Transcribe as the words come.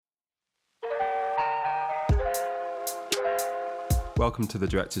Welcome to The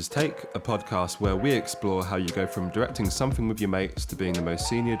Director's Take, a podcast where we explore how you go from directing something with your mates to being the most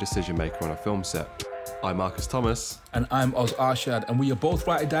senior decision maker on a film set. I'm Marcus Thomas. And I'm Oz Arshad, and we are both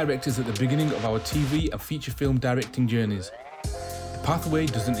writer-directors at the beginning of our TV and feature film directing journeys. The pathway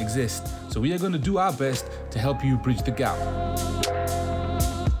doesn't exist, so we are going to do our best to help you bridge the gap.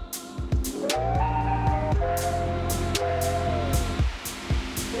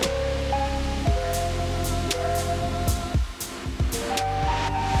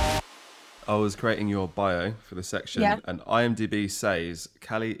 I was creating your bio for the section, and IMDb says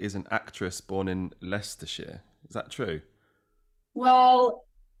Callie is an actress born in Leicestershire. Is that true? Well,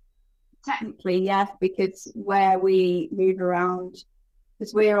 technically, yes, because where we move around,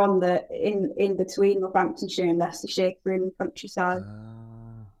 because we're on the in between Northamptonshire and Leicestershire, we're in the countryside.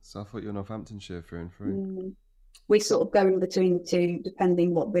 So I thought you were Northamptonshire through and through. We sort of go in between the two,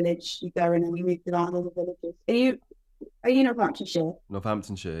 depending what village you go in, and we move around all the villages. Are you Northamptonshire?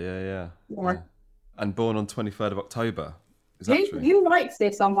 Northamptonshire, yeah. And born on 23rd of October. Is that true? Who writes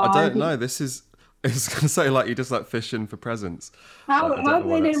this on my... I don't know. This is... It's going to say like you just like fishing for presents. How do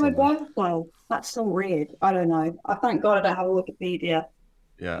they know my birthday? That's so weird. I don't know. I thank God I don't have a Wikipedia.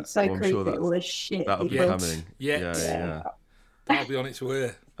 Yeah. It's so creepy, sure all this shit. That'll be coming. Yeah. That'll be on its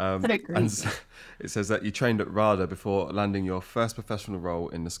way. And it says that you trained at RADA before landing your first professional role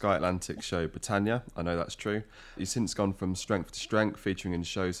in the Sky Atlantic show Britannia. I know that's true. You've since gone from strength to strength, featuring in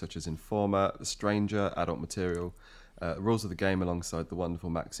shows such as Informer, The Stranger, Adult Material, Rules of the Game alongside the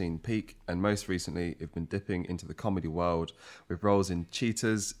wonderful Maxine Peake, and most recently you've been dipping into the comedy world with roles in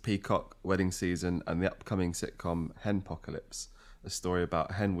Cheaters, Peacock, Wedding Season, and the upcoming sitcom Henpocalypse, a story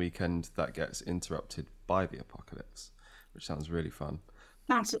about a hen weekend that gets interrupted by the apocalypse, which sounds really fun.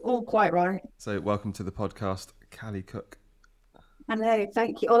 That's all quite right. So welcome to the podcast, Callie Cooke. Hello,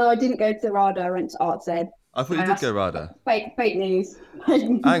 thank you. Although I didn't go to RADA, I went to Arts Ed. I thought you did go RADA. Fake news.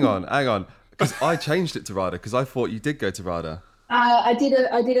 Hang on. Because I changed it to RADA because I thought you did go to RADA. I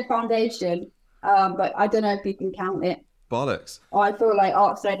did a foundation, but I don't know if you can count it. Bollocks. I feel like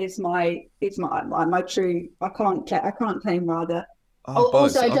Arts Ed is my true. I can't claim RADA. Oh,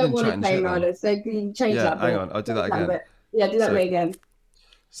 also, I don't want to claim RADA, so can you change that? Hang on, I'll do that again. Do that again.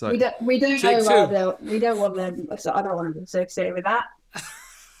 So we don't know RADA. We don't want them. So I don't want to be associated with that.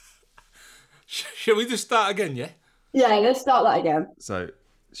 Shall we just start again? Yeah, let's start that again. So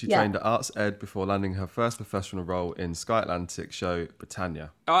she trained at Arts Ed before landing her first professional role in Sky Atlantic show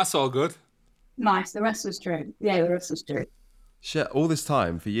Britannia. Oh, that's all good. Nice. The rest was true. Yeah, the rest was true. Shit, all this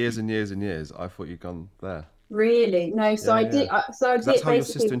time for years and years and years, I thought you'd gone there. Really? No. So I did. So I did. That's how your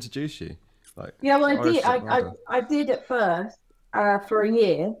sister introduced you. Like, yeah, well, I did. I did at first for a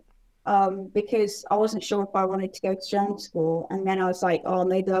year because I wasn't sure if I wanted to go to drama school, and then I was like, oh,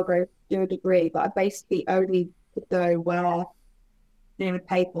 maybe I'll go do a degree. But I basically only could go where they would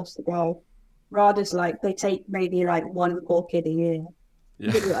pay for us to go. RADA's like they take maybe like one poor kid a year.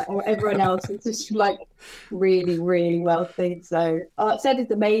 Yeah. Everyone else is just like really, really wealthy. So Arts Ed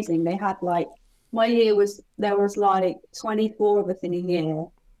is amazing. They had like my year there was like 24 of us in a year,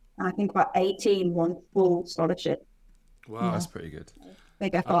 and I think about 18 won full scholarship. Wow, that's pretty good.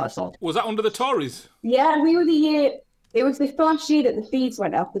 Big effort. Was that under the Tories? Yeah, we were the year. It was the first year that the fees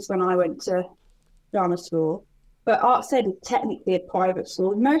went up. Was when I went to drama school. But Arts Ed is technically a private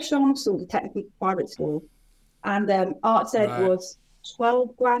school. Most drama schools are technically private school, and Arts Ed was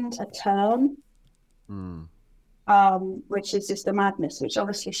 12 grand a term. Which is just a madness, which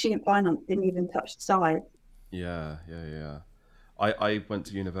obviously student finance didn't even touch the side. Yeah. I went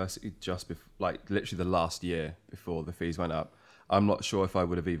to university just before, like literally the last year before the fees went up. I'm not sure if I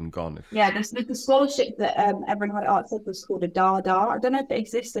would have even gone. The scholarship that everyone had at Arts Ed was called a DADA. I don't know if it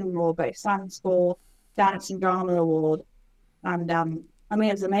exists anymore, but it stands for Dance and Drama Award. And I mean,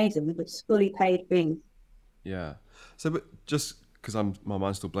 it's amazing. It was fully paid fees. Yeah. So, but just because my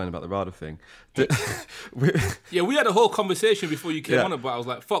mind's still blown about the RADA thing. We had a whole conversation before you came on about. I was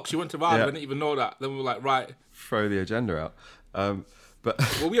like, "Fox, you went to RADA, I didn't even know that." Then we were like, "Right, throw the agenda out." But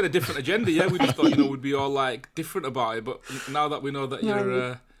we had a different agenda. Yeah, we just thought we'd be all like different about it. But now that we know that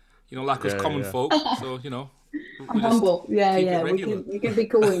you're like us common folk, so I'm humble. Yeah. We can be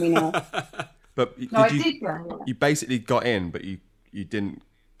cool with me now. But you basically got in, but you didn't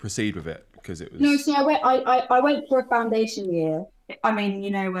proceed with it. Because it was... No, so I went for a foundation year. I mean,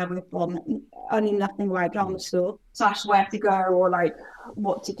 you know where we're from. I knew nothing about drama school / where to go or like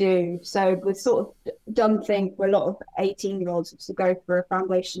what to do. So the sort of dumb thing for a lot of 18-year-olds was to go for a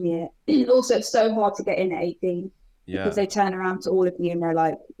foundation year. Also, it's so hard to get in at 18 because they turn around to all of you and they're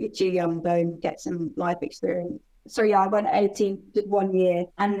like, "You're too young, don't get some life experience." So I went at 18, did 1 year,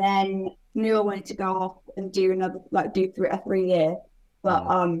 and then knew I wanted to go off and do another, like do a 3 year.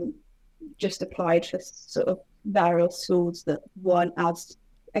 but just applied for sort of various schools that weren't as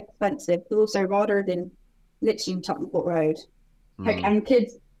expensive, but also rather than literally in Tottenham Court Road. And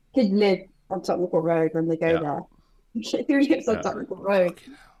kids live on Tottenham Court Road when they go there. Who lives on Tottenham Court Road?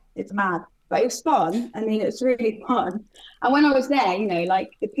 It's mad. But it was fun. I mean, it's really fun. And when I was there, you know,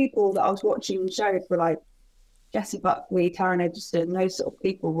 like the people that I was watching the shows were like Jessie Buckley, Taron Egerton, those sort of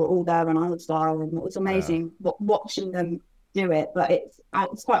people were all there when I was there, and it was amazing watching them do it. But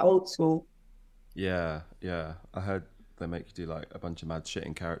it's quite old school. Yeah. I heard they make you do like a bunch of mad shit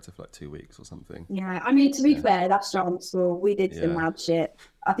in character for like 2 weeks or something. Yeah, I mean, to be fair, that's drama school. We did some mad shit.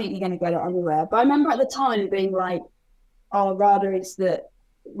 I think you're going to get it everywhere. But I remember at the time being like, oh, RADA's the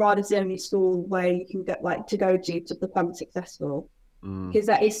only school where you can get like to go to become successful, because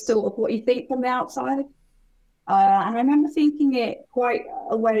that is sort of what you think from the outside. And I remember thinking it quite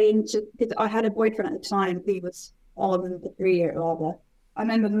a way into, because I had a boyfriend at the time who was on the 3-year rather. I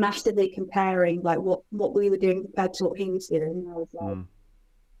remember massively comparing like what we were doing compared to what he was doing, and I was like,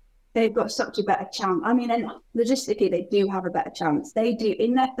 they've got such a better chance. I mean, and logistically, they do have a better chance. They do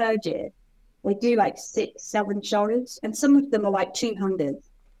in their 3rd year. They do like 6-7 shows, and some of them are like 200.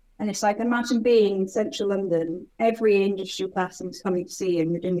 And it's like, imagine being in central London, every industrial person's coming to see you,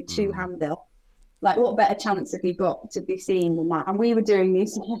 and you're doing a 2-hander. Like, what better chance have you got to be seen than that? And we were doing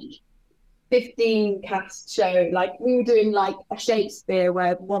these like 15 cast show. Like, we were doing like a Shakespeare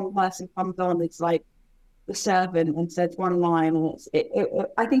where one person comes on, it's like the servant and says one line. And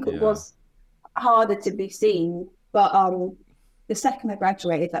I think it was harder to be seen. But the second I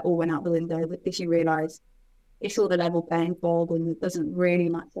graduated, that all went out the window because you realise it's all the level playing field, and it doesn't really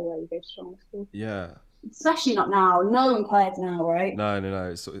matter where you go to drama school. Yeah. Especially not now. No one cares now, right? No.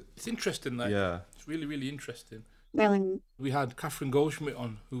 It's interesting, though. Yeah. It's really, really interesting. Well, We had Catherine Goldschmidt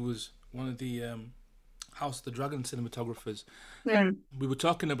on, who was one of the House of the Dragon cinematographers. We were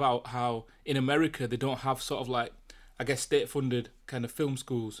talking about how in America they don't have sort of like, I guess, state-funded kind of film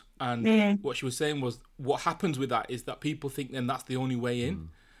schools. And what she was saying was what happens with that is that people think then that's the only way in.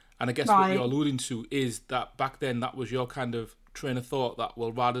 And I guess what you're alluding to is that back then that was your kind of train of thought that,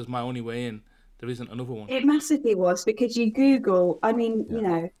 well, RADA's my only way in. There isn't another one. It massively was, because you Google, I mean, you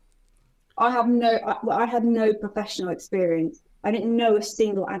know, I had no professional experience. I didn't know a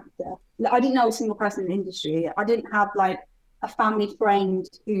single actor. I didn't know a single person in the industry. I didn't have like a family friend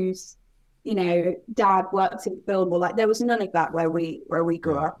whose, you know, dad works in film, or like there was none of that where we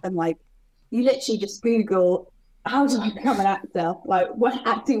grew up. And like, you literally just Google, how do I become an actor? Like, what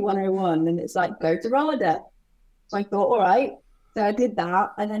acting 101? And it's like, go to RADA. So I thought, all right. So I did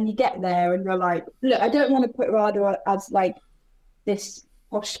that. And then you get there and you're like, look, I don't want to put RADA as like this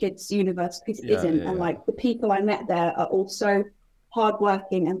posh kids universe, because it isn't. And like the people I met there are all so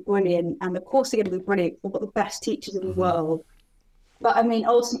hardworking and brilliant. And of course they're going to be brilliant. We've got the best teachers in the world. But I mean,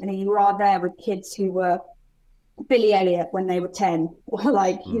 ultimately you are there with kids who were Billy Elliot when they were 10, or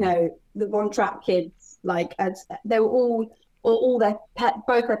like, you know, the Von Trapp kids. Like, as they were all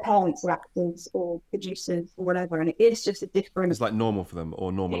both their parents were actors or producers or whatever, and it is just a different. It's like normal for them,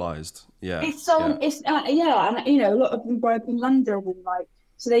 or normalised. It's so it's and you know, a lot of them grew up in London, and like,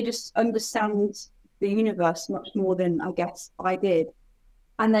 so they just understand the universe much more than I guess I did,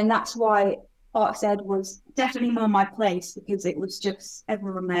 and then that's why Arts Ed was definitely more my place, because it was just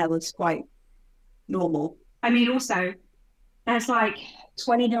everyone there was quite normal. I mean, also there's like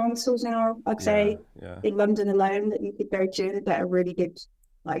 20 drama schools now, I'd say, in London alone that you could go to that get a really good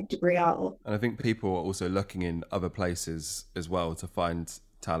like degree out of. And I think people are also looking in other places as well to find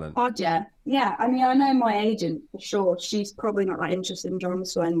talent. Oh, yeah. I mean, I know my agent for sure. She's probably not that interested in drama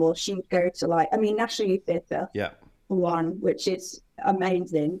school anymore. She would go to like, I mean, National Youth Theatre, for one, which is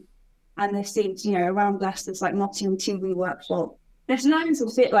amazing. And there seems, you know, around us, there's like Nottingham TV Workshop. There's loads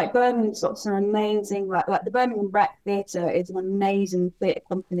of theatre, like Birmingham's got some amazing, like the Birmingham Rec Theatre is an amazing theatre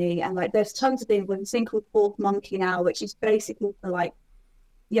company, and like there's tons of things. There's a thing called Fourth Monkey now, which is basically for like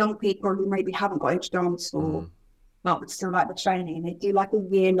young people who maybe haven't got into drama school, but would still like the training, and they do like a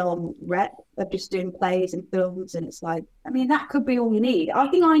year-long rep of just doing plays and films, and it's like, I mean, that could be all you need. I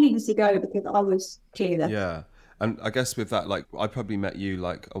think I needed to go because I was clear. Yeah. And I guess with that, like, I probably met you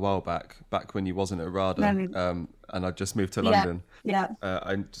like a while back when you wasn't at RADA, and I just moved to London.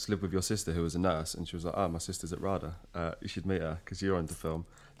 I just lived with your sister, who was a nurse, and she was like, "Oh, my sister's at RADA. You should meet her because you're into film."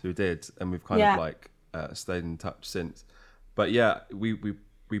 So we did, and we've kind of like stayed in touch since. But yeah, we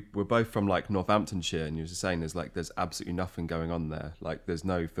were both from like Northamptonshire, and you were saying there's absolutely nothing going on there. Like, there's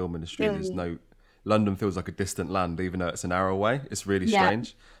no film industry. There's no. London feels like a distant land, even though it's an hour away. It's really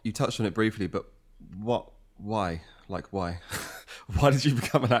strange. You touched on it briefly, but why? Like, why? Why did you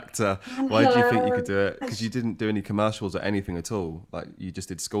become an actor? Why did you think you could do it? Because you didn't do any commercials or anything at all. Like, you just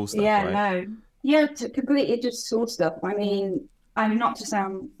did school stuff, right? No. Yeah, completely just school stuff. I mean, I'm not to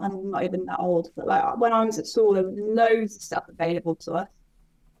sound, I'm not even that old, but like when I was at school, there was loads of stuff available to us.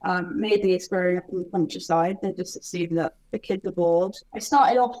 Maybe it's growing up in the countryside. They just assume that the kids are bored. I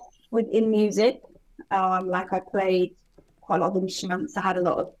started off in music. Like I played quite a lot of instruments. I had a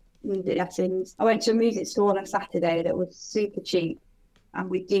lot of music lessons. I went to a music store on a Saturday that was super cheap, and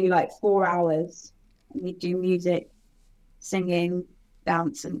we'd do like 4 hours. And we'd do music, singing,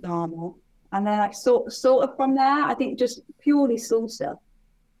 dance, and drama. And then I sort of from there, I think just purely school stuff.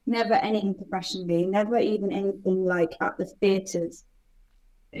 Never anything professionally. Never even anything like at the theatres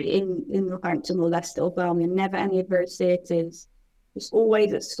in Northampton or Leicester or Birmingham. Never any of those theatres. Just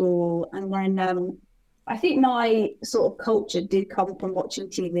always at school. And then I think my sort of culture did come from watching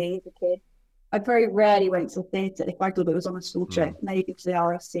TV as a kid. I very rarely went to the theatre if I thought it was on a school trip, maybe to the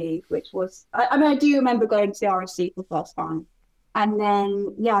RSC, which was, I mean, I do remember going to the RSC for the first time. And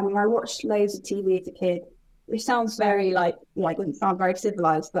then, I watched loads of TV as a kid, which sounds very wouldn't sound very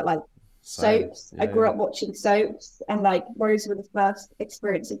civilized, but like soaps. I grew up watching soaps, and like those were the first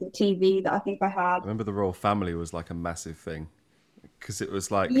experiences of TV that I think I had. I remember the Royal Family was like a massive thing, because it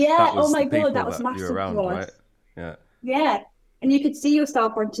was like, that was oh my God, that was massive. You were around, right? Yeah. And you could see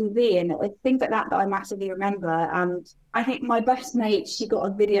yourself on TV, and like things like that I massively remember. And I think my best mate, she got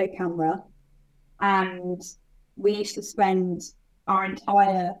a video camera, and we used to spend our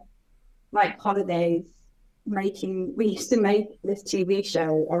entire holidays we used to make this TV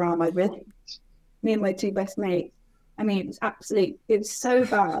show around my village, me and my two best mates. I mean, it was so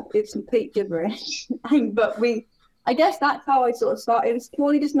bad. It's complete gibberish. But I guess that's how I sort of started. It was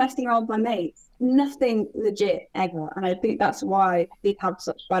purely just messing around with my mates. Nothing legit ever. And I think that's why I did have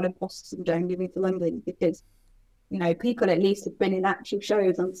such bad imposter syndrome moving to London, because, people at least have been in actual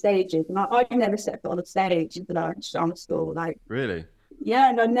shows on stages. And I never set foot on a stage until I went to drama school. Really? Yeah,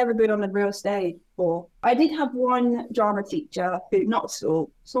 and I'd never been on a real stage before. I did have one drama teacher who, not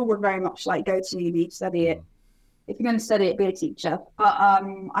school were very much like, go to uni, study it. If you're going to study it, be a teacher. But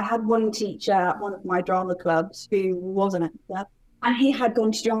I had one teacher at one of my drama clubs who was an actor, and he had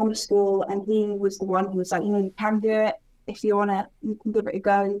gone to drama school, and he was the one who was like, you can do it. If you want to, you can give it a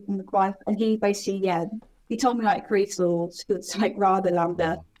go, you can apply. And he basically, he told me like 3 schools, it's like rather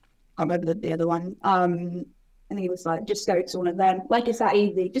lambda. I remember the other one. And he was like, just go to one of them. Like, it's that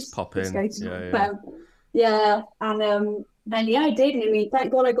easy. Just pop in. Just go to one of them. Yeah. And then, I did. I mean,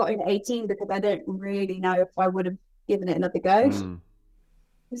 thank God I got in at 18, because I don't really know if I would have given it another go.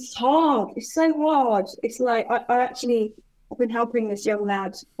 It's hard. It's so hard. It's like, I've been helping this young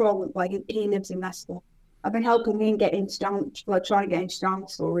lad from, he lives in Leicester. I've been helping him get into trying to get into drama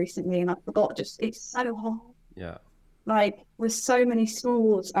school recently, and I forgot, it's so hard. Yeah. With so many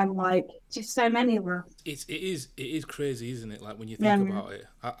schools and just so many of us. It is crazy, isn't it? Like, when you think about it.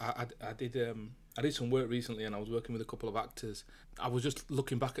 I did some work recently, and I was working with a couple of actors. I was just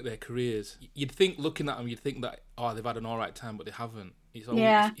looking back at their careers. You'd think, looking at them, you'd think that they've had an all right time, but they haven't. It's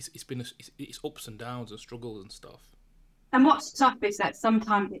always, it's been it's ups and downs and struggles and stuff. And what's tough is that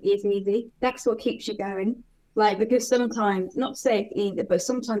sometimes it is easy. That's what keeps you going. Because sometimes, not to say it's easy, but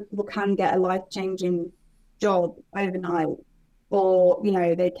sometimes people can get a life-changing job overnight, or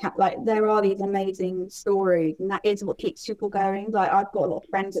they can't. There are these amazing stories, and that is what keeps people going. I've got a lot of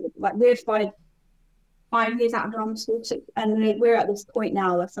friends that we're 5 years out of drama school, and we're at this point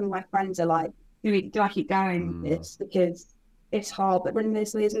now where some of my friends are like, do I keep going with this, because it's hard. But when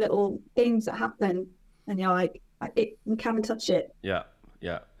there's these little things that happen, and you're like, you can't touch it. Yeah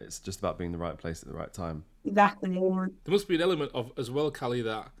it's just about being in the right place at the right time. Exactly. There must be an element of, as well, Callie,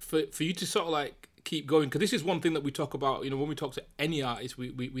 that for you to sort of keep going, because this is one thing that we talk about, when we talk to any artist,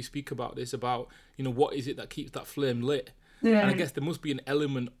 we speak about this, about what is it that keeps that flame lit. And I guess there must be an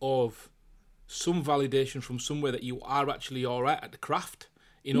element of some validation from somewhere that you are actually all right at the craft,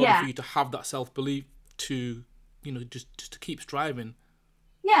 in order for you to have that self-belief to just to keep striving.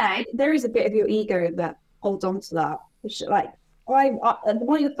 There is a bit of your ego that holds on to that.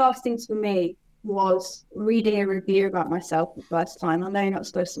 One of the first things for me was reading a review about myself the first time. I know you're not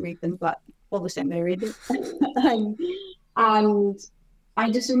supposed to read them, but obviously I'm going to read it. And I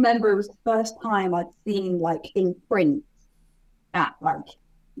just remember it was the first time I'd seen in print that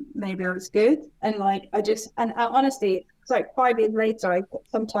maybe I was good. And honestly, it's 5 years later,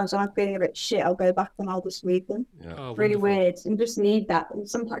 sometimes when I'm feeling a bit shit, I'll go back and I'll just read them. Really weird, and just need that. And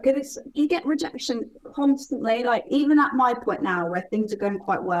sometimes, because you get rejection constantly. Even at my point now, where things are going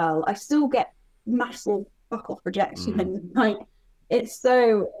quite well, I still get massive fuck off rejection. And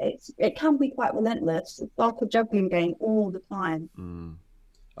it can be quite relentless. It's like a juggling game all the time.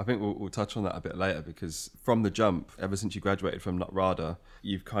 I think we'll touch on that a bit later, because from the jump, ever since you graduated from RADA,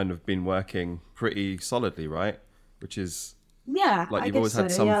 you've kind of been working pretty solidly, right? Which is like you've always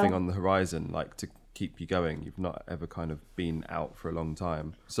had something on the horizon, like to keep you going. You've not ever kind of been out for a long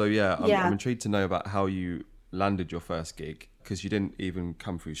time. So I'm intrigued to know about how you landed your first gig, because you didn't even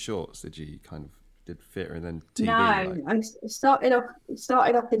come through shorts, did you? You kind of did theatre and then TV. No, I started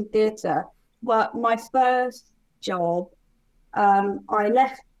off in theatre. Well, my first job, I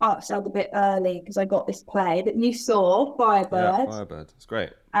left Artside a bit early because I got this play that you saw, Firebird. Yeah, Firebird. It's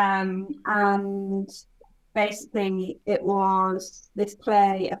great. And basically it was this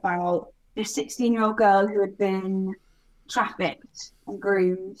play about this 16-year-old girl who had been trafficked and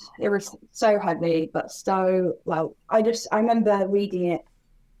groomed. It was so heavy, but so, well, I remember reading it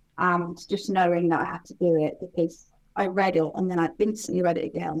and just knowing that I had to do it, because I read it and then I instantly read it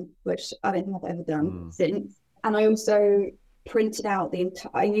again, which I don't think I've ever done since. And I also printed out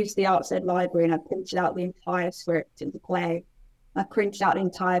I used the Arts Ed library and I printed out the entire script in the play. I printed out the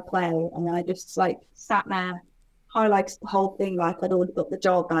entire play and I just like sat there, highlighted the whole thing like I'd already got the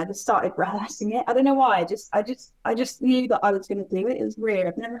job, and I just started rehearsing it. I don't know why. I just knew that I was going to do it. It was weird.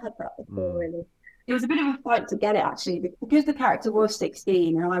 I've never had that before, really. It was a bit of a fight to get it, actually, because the character was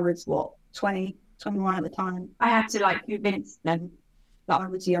 16 and I was 20, 21 at the time. I had to like convince them that I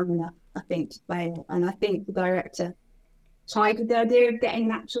was young enough, I think, to play it. And I think the director tried with the idea of getting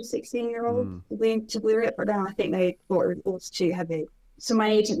an actual 16-year-old to do it, but then I think they thought it was too heavy. So my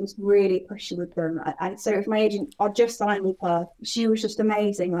agent was really pushing with them. And so if my agent, I just signed with her, she was just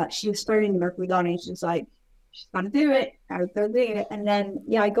amazing. Like, she was phoning them every day and she was like, she's going to do it. I was going to do it. And then,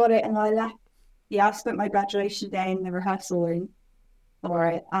 I got it and I left. I spent my graduation day in the rehearsal room for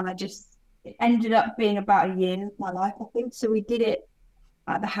it. And it ended up being about a year of my life, I think. So we did it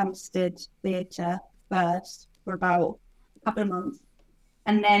at the Hampstead Theatre first for about a couple of months.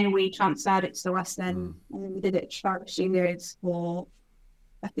 And then we transferred it to the West End. And then we did it at Trafalgar Studios for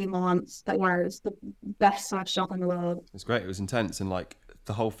a few months. That was the best side shop in the world. It's great. It was intense. And like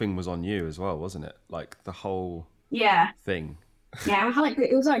the whole thing was on you as well, wasn't it? Like the whole thing. Yeah,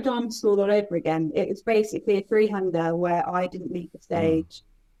 it was like drama school all over again. It was basically a three-hander where I didn't leave the stage.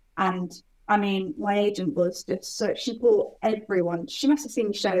 And I mean, my agent was just she brought everyone. She must have seen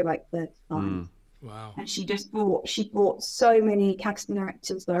the show like 30 times. Wow. And she brought so many casting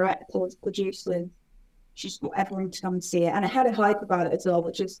directors, producers. She just brought everyone to come and see it. And I had a hype about it as well,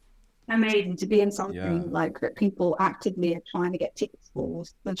 which is amazing, to be in something like that people actively are trying to get tickets for.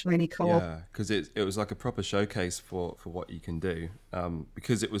 That's really cool. Yeah, because it was like a proper showcase for what you can do.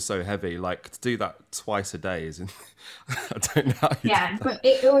 Because it was so heavy, like to do that twice a day is, I don't know how you did that. But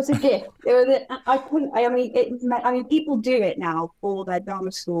it was a gift. I mean, people do it now for their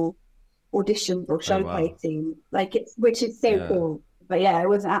drama school auditions or showcasing, which is so cool. But it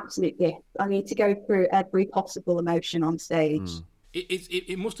was an absolute gift. I mean, to go through every possible emotion on stage.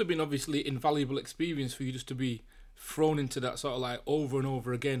 It must have been obviously invaluable experience for you just to be thrown into that sort of like over and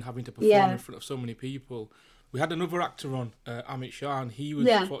over again, having to perform in front of so many people. We had another actor on, Amit Shah, and he was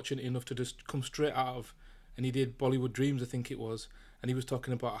fortunate enough to just come straight out of, and he did Bollywood Dreams, I think it was, and he was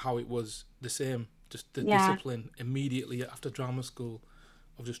talking about how it was the same, just the discipline immediately after drama school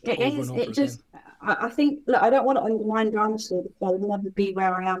of just over and over again. I think, look, I don't want to undermine drama school because I would never be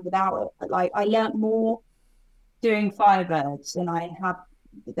where I am without it. But like, I learnt more doing Firebirds than I have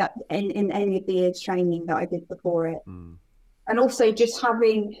that in any of the years training that I did before it. And also just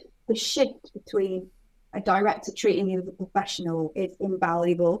having the shift between a director treating you as a professional is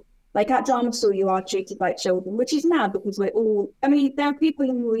invaluable. Like at drama school, you are treated like children, which is now because we're all, I mean, there are people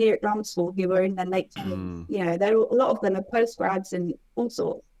in the year at drama school who are in their late 20s. There are a lot of them are postgrads and all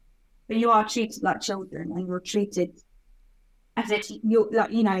sorts. But you are treated like children, and you're treated as if you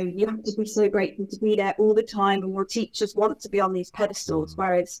have to be so grateful to be there all the time, and your teachers want to be on these pedestals.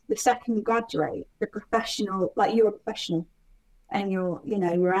 Whereas the second you graduate, the professional, like you're a professional, and you're an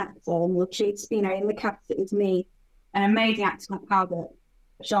actor, and you're treated, in the cast it was me, an amazing actor like Albert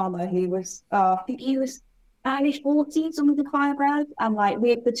Sharma, who was, I think he was early 40s on the Firebird, and like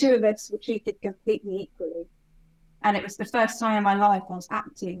the two of us were treated completely equally. And it was the first time in my life I was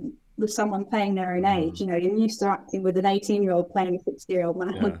acting with someone playing their own age. You're used to acting with an 18-year-old playing a 60-year-old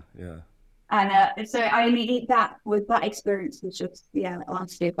man. And so I mean, that experience was just,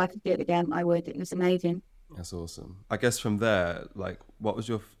 honestly, if I could do it again, I would. It was amazing. That's awesome. I guess from there, like, what was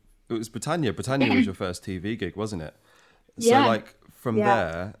it was Britannia. Britannia was your first TV gig, wasn't it? So like from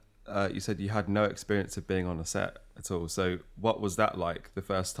there, you said you had no experience of being on a set at all. So what was that like the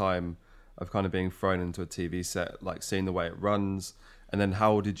first time? of kind of being thrown into a TV set, like seeing the way it runs? And then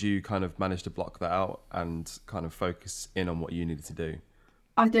how did you kind of manage to block that out and kind of focus in on what you needed to do?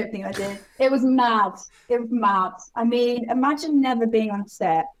 I don't think I did. It was mad. It was mad. I mean, imagine never being on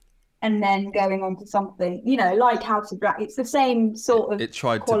set and then going on to something, you know, like House of Dragon. It's the same sort of It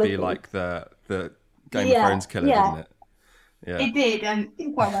tried quality. to be like the Game of Thrones killer, didn't it? Yeah. It did, and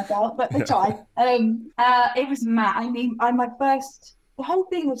didn't quite work out, but they tried. It was mad. I mean, the whole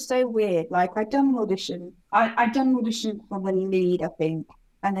thing was so weird. Like, I'd done an audition. I'd done an audition for the lead, I think,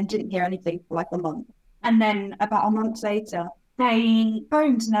 and then didn't hear anything for like a month. And then about a month later, they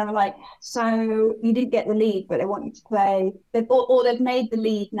phoned and they were like, so you didn't get the lead, but they want you to play. They've made the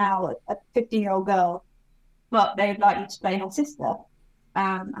lead now a 15-year-old girl, but they'd like you to play her sister.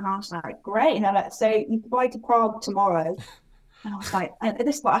 And I was like, great. And they're like, so you fly to Prague tomorrow. And I was like, at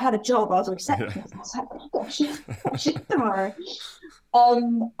this point, I had a job. I was a receptionist. I was like, oh, gosh, shit tomorrow.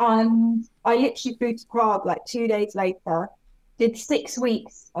 And I literally flew to Prague like 2 days later, did 6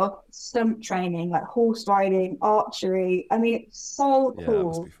 weeks of stunt training, like horse riding, archery. I mean, it's so cool. Yeah, that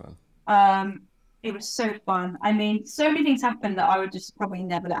must be fun. It was so fun. I mean, so many things happened that I would just probably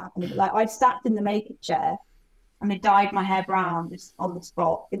never let happen. Like, I sat in the makeup chair and they dyed my hair brown just on the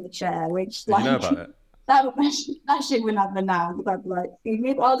spot in the chair, which Did like... you know about it? That shit wouldn't happen now because I'd be like, excuse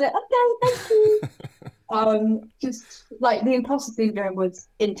me, but I was like, okay, thank you. Just like the imposter syndrome was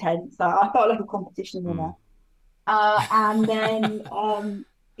intense. I felt like a competition winner. And then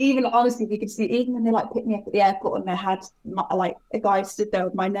even honestly, you could see even when they like picked me up at the airport and they had like a guy stood there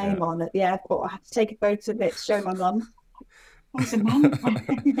with my name on at the airport, I had to take a photo of it to show my mum. I said, Mum,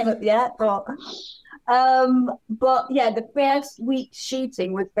 at the airport. But yeah, the first week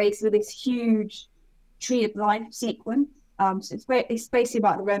shooting was basically this huge Tree of Life sequence. So it's basically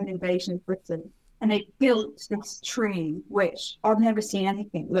about the Roman invasion of Britain, and they built this tree, which I've never seen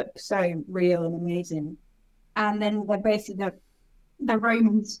anything look so real and amazing. And then they're basically the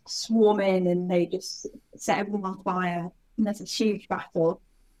Romans swarm in and they just set everything on fire, and there's a huge battle.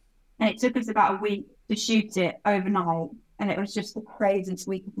 And it took us about a week to shoot it overnight. And it was just the craziest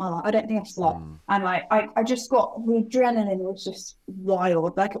week of my life. I don't think I slept. And like, I just got, the adrenaline was just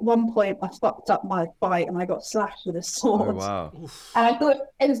wild. Like at one point I fucked up my fight and I got slashed with a sword. Oh, wow. And I thought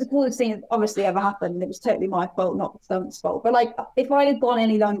it was the coolest thing that obviously ever happened. And it was totally my fault, not the stunt's fault. But like, if I had gone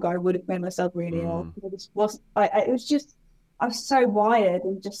any longer, I would have made myself really ill. It just wasn't, it was just, I was so wired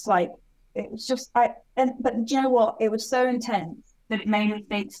and just like, it was just, but do you know what? It was so intense that it made me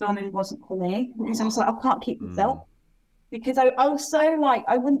think filming wasn't for me. Because I was like, I can't keep myself. Because I was so like,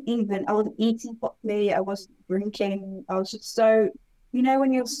 I wasn't eating properly, I wasn't drinking, I was just so, you know,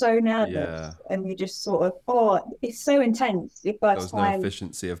 when you're so nervous and you just sort of, it's so intense. Your first time. There was no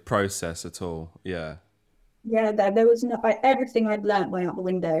efficiency of process at all. Yeah, there was no, everything I'd learned went out the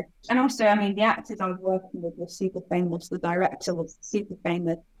window. And also, I mean, the actors I was working with were super famous, the director was super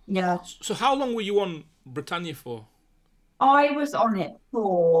famous. Yeah. So how long were you on Britannia for? I was on it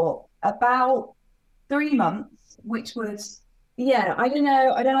for about 3 months. Which was, I don't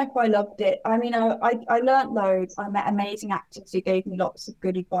know if I loved it. I mean, I learned loads. I met amazing actors who gave me lots of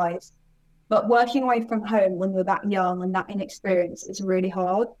good advice. But working away from home when you're that young and that inexperienced is really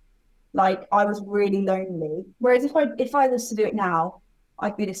hard. Like, I was really lonely. Whereas if I was to do it now,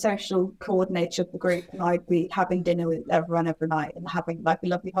 I'd be the social coordinator of the group and I'd be having dinner with everyone every night and having like a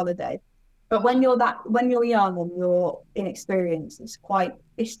lovely holiday. But when you're young and you're inexperienced,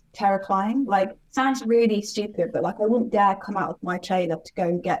 it's terrifying. Like, sounds really stupid, but like I wouldn't dare come out of my trailer to go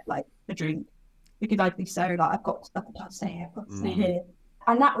and get like a drink because I'd be so like, I've got to stay here, I've got to stay here.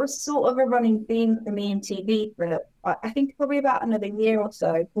 And that was sort of a running theme for me in TV for I think probably about another year or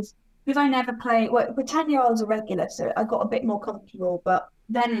so because I never played. Well, Britannia I was a regular, so I got a bit more comfortable. But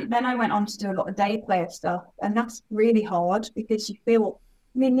then I went on to do a lot of day player stuff, and that's really hard because you feel.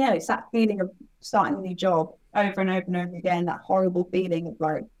 I mean, it's that feeling of starting a new job over and over and over again, that horrible feeling of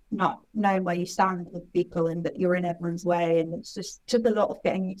like not knowing where you stand with people and that you're in everyone's way. And it's just took a lot of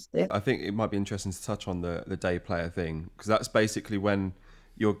getting used to. I think it might be interesting to touch on the day player thing, because that's basically when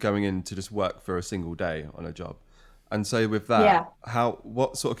you're going in to just work for a single day on a job. And so with that,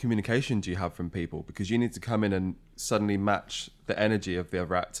 what sort of communication do you have from people? Because you need to come in and suddenly match the energy of the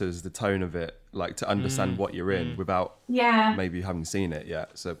other actors, the tone of it, like to understand what you're in without maybe having seen it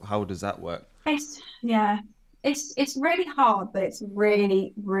yet. So how does that work? It's really hard, but it's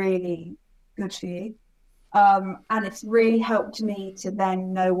really, really good for you. And it's really helped me to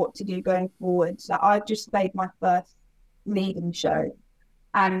then know what to do going forward. So I've just made my first leading show,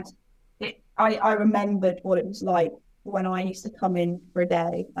 and I remembered what it was like when I used to come in for a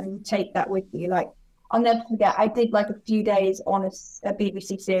day and take that with you. Like, I'll never forget. I did like a few days on a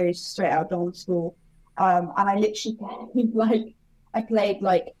BBC series straight out of drama school, and I literally I played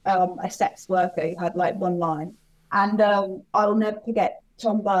like a sex worker who had like one line, and I'll never forget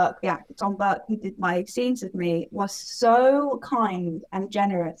Tom Burke, the actor Tom Burke, who did my scenes with me, was so kind and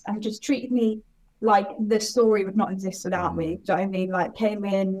generous and just treated me like the story would not exist without me. Do you know what I mean? Like came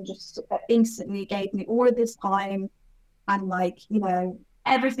in, just instantly gave me all of this time and like, you know,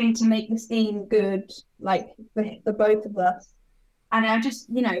 everything to make the scene good, like for both of us. And I just,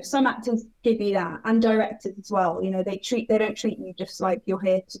 you know, some actors give you that, and directors as well. You know, they don't treat you just like you're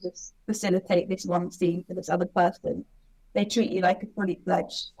here to just facilitate this one scene for this other person. They treat you like a fully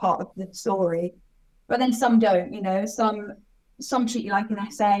fledged part of the story. But then some don't, you know, some treat you like an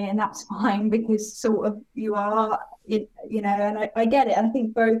essay, and that's fine because sort of you are, you know, and I get it. And I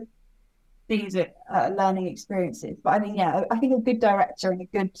think both these are learning experiences. But I think, yeah, I think a good director and a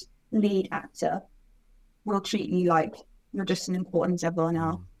good lead actor will treat you like you're just as important as everyone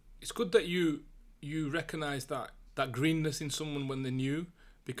else. It's good that you recognise that greenness in someone when they're new,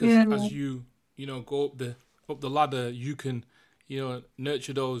 because as you know, go up the ladder, you can, you know,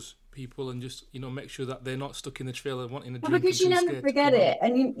 nurture those people and just, you know, make sure that they're not stuck in the trailer wanting a drink. Well, because you never forget it,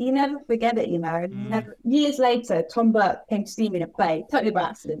 and you never forget it, you know. Years later, Tom Burke came to see me in a play, totally by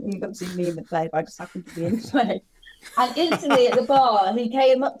accident. He got to see me in the play, but I just happened to be in the play. And instantly at the bar, he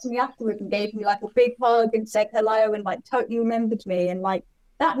came up to me afterwards and gave me like a big hug and said hello and like totally remembered me. And like,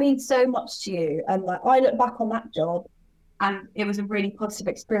 that means so much to you. And like, I look back on that job and it was a really positive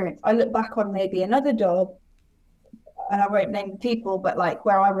experience. I look back on maybe another job, and I won't name the people, but like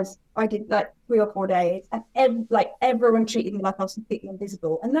where I did like 3 or 4 days, and everyone treated me like I was completely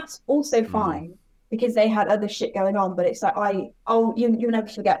invisible. And that's also fine because they had other shit going on. But it's like, you'll never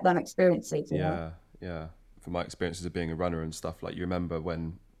forget them experiences. Yeah. From my experiences of being a runner and stuff, like you remember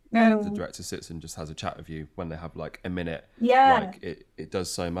when the director sits and just has a chat with you when they have like a minute. Like it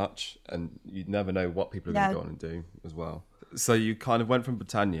does so much, and you never know what people are going to go on and do as well. So you kind of went from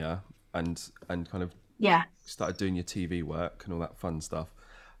Britannia and kind of started doing your TV work and all that fun stuff.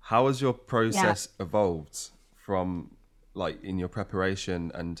 How has your process evolved from like in your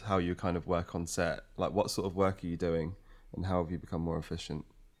preparation and how you kind of work on set? Like what sort of work are you doing and how have you become more efficient?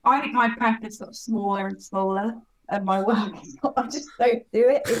 I think my prep is sort of smaller and smaller, and my work is not, I just don't do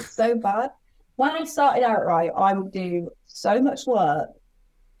it. It's so bad. When I started out, right, I would do so much work,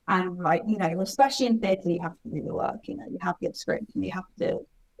 and like, you know, especially in theatre, you have to do the work. You know, you have your script and you have to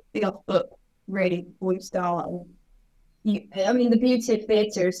be off book really before you start. And I mean, the beauty of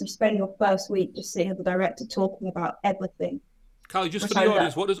theatre is you spend your first week just sitting with the director talking about everything. Callie, just for the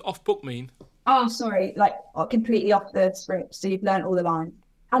audience, what does off book mean? Oh, sorry, like completely off the script, so you've learned all the lines.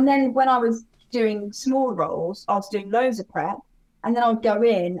 And then when I was doing small roles, I was doing loads of prep, and then I'd go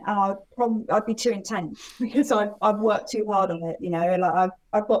in and I'd be too intense because I've worked too hard on it, you know, like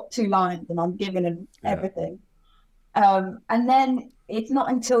I've got 2 lines and I'm giving them everything. And then it's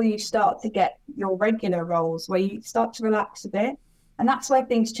not until you start to get your regular roles where you start to relax a bit. And that's where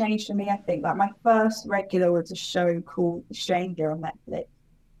things changed for me, I think. Like my first regular was a show called The Stranger on Netflix.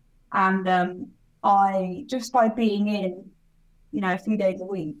 And I, just by being in, you know, a few days a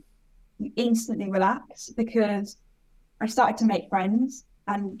week, you instantly relax because I started to make friends.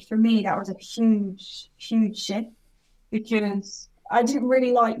 And for me, that was a huge, huge shift because I didn't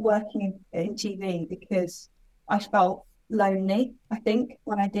really like working in TV because I felt lonely, I think,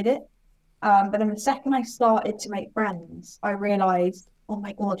 when I did it. But then the second I started to make friends, I realised, oh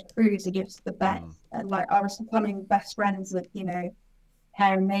my God, crews are just the best. And like I was becoming best friends with, you know,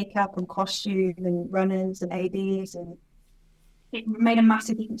 hair and makeup and costume and runners and ADs, and it made a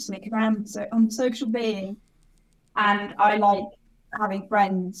massive difference to me because I'm a social being and I like having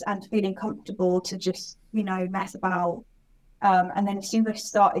friends and feeling comfortable to just, you know, mess about. And then as soon as I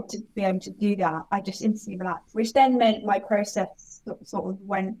started to be able to do that, I just instantly relaxed, which then meant my process sort of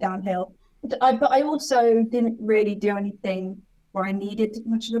went downhill. But I also didn't really do anything where I needed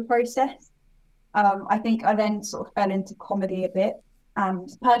much of a process. I think I then sort of fell into comedy a bit. And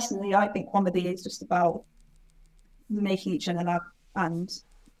personally, I think comedy is just about making each other laugh and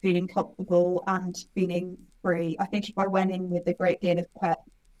feeling comfortable and feeling free. I think if I went in with a great deal of prep,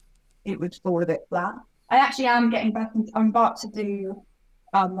 it would fall a bit flat. I actually am getting back into, I'm about to do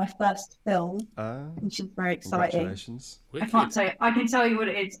my first film, which is very exciting. Congratulations. I can't say, I can tell you what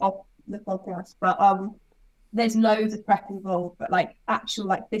it is off the podcast, but there's loads of prep involved, but like actual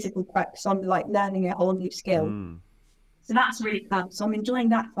like physical prep, so I'm like learning a whole new skill. So that's really fun. So I'm enjoying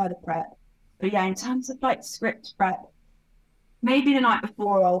that side of prep. But yeah, in terms of like script prep, maybe the night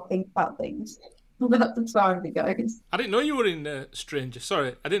before I'll think about things. That's as far as it goes. I didn't know you were in Stranger.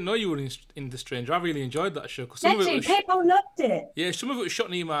 Sorry, I didn't know you were in The Stranger. I really enjoyed that show. 'Cause People loved it. Yeah, some of it was shot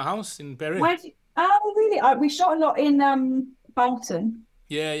near my house in Bury. Oh, really? We shot a lot in Bolton.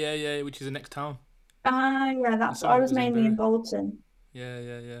 Yeah, which is the next town. Yeah, that's. I was mainly in Bolton.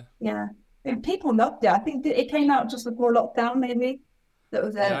 Yeah. Yeah, and people loved it. I think it came out just before lockdown, maybe. That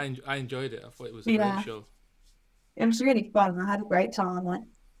was it. Yeah, I enjoyed it. I thought it was a great show. It was really fun. I had a great time. Like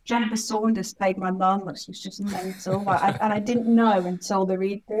Jennifer Saunders played my mum, which was just mental. And I didn't know until the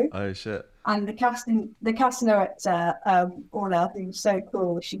read through. Oh shit! And the casting director, Orla, who was so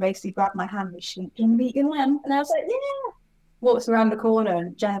cool, she basically grabbed my hand and she went, "Can we get in?" And I was like, "Yeah." Walks around the corner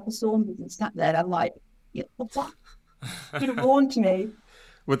and Jennifer Saunders and sat there. And I'm like, "Yeah, what's that?" Could have warned me.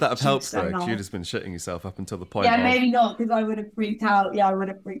 Would that have helped so though? nice. You'd just been shitting yourself up until the point. Yeah, maybe not, because I would have freaked out. Yeah, I would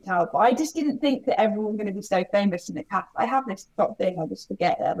have freaked out. But I just didn't think that everyone was going to be so famous in the cast. I have this sort of thing. I just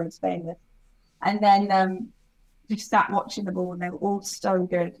forget that everyone's famous. And then just sat watching them all, and they were all so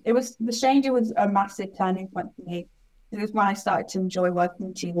good. The Stranger was a massive turning point for me. It was when I started to enjoy working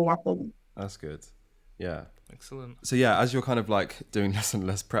with TV more often. That's good. Yeah. Excellent. So yeah, as you're kind of like doing less and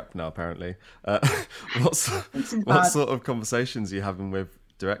less prep now, apparently, what sort of conversations are you having with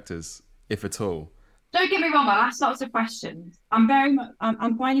directors, if at all? Don't get me wrong, I'll ask lots of questions. I'm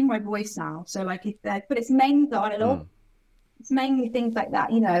finding my voice now. So like but it's mainly dialogue. It's mainly things like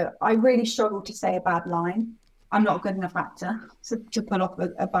that. You know, I really struggle to say a bad line. I'm not a good enough actor to put off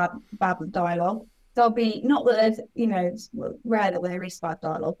a bad dialogue. There'll be, not that there's, you know, it's rare that there is bad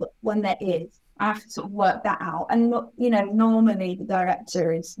dialogue, but when there is, I have to sort of work that out. And, you know, normally the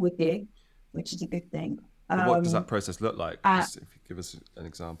director is with you, which is a good thing. What does that process look like? Just if you give us an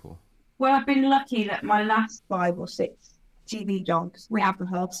example. Well, I've been lucky that my last 5 or 6 TV jobs, we have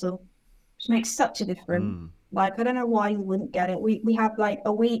rehearsal, which makes such a difference. Like, I don't know why you wouldn't get it. We have like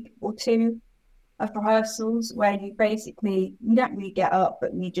a week or 2 of rehearsals where you don't really get up,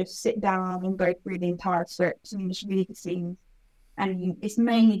 but you just sit down and go through the entire script and you just read the scenes. And it's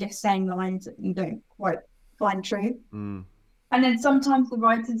mainly just saying lines that you don't quite find true. And then sometimes the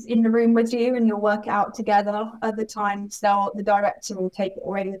writer's in the room with you and you'll work it out together. Other times the director will take it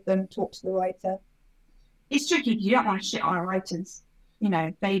away with them, talk to the writer. It's tricky. You don't want to shit on a writer's, you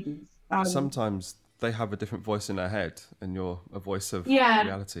know, babies. Sometimes they have a different voice in their head and you're a voice of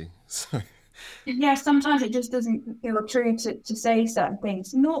reality. So yeah, sometimes it just doesn't feel true to say certain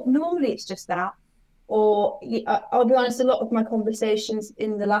things. Normally it's just that. Or I'll be honest, a lot of my conversations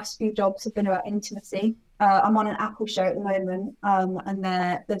in the last few jobs have been about intimacy. I'm on an Apple show at the moment, and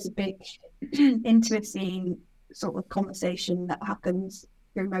there's a big intimacy sort of conversation that happens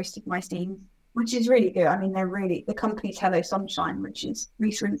through most of my scenes, which is really good. I mean, the company's Hello Sunshine, which is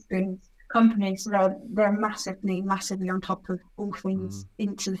Reese Witherspoon's company, so they're massively on top of all things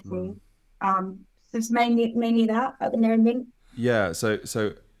intimacy. So it's mainly that at the moment. Yeah, so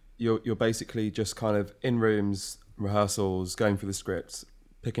you're basically just kind of in rooms, rehearsals, going through the scripts,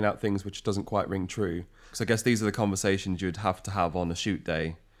 picking out things which doesn't quite ring true. Because I guess these are the conversations you'd have to have on a shoot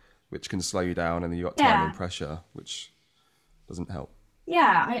day, which can slow you down, and then you've got time and pressure, which doesn't help.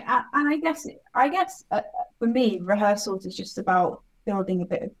 Yeah, I guess for me, rehearsals is just about building a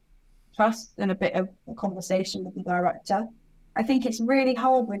bit of trust and a bit of a conversation with the director. I think it's really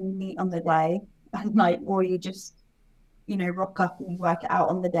hard when you meet on the day and or you just, you know, rock up and work it out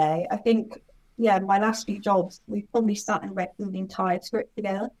on the day. I think, my last few jobs, we've probably sat and read through the entire script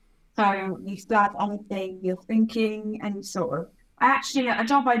together. So you start anything you're thinking and sort of. Actually, a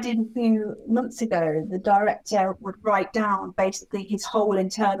job I did a few months ago, the director would write down basically his whole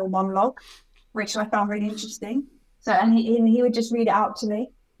internal monologue, which I found really interesting. So, and he would just read it out to me,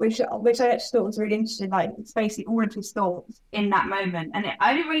 which I just thought was really interesting. Like, it's basically all of his thoughts in that moment. And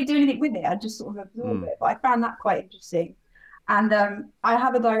I didn't really do anything with it. I just sort of absorbed it. But I found that quite interesting. And I'm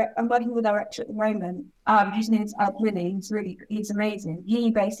working with a director at the moment. His name's Willie. He's amazing. He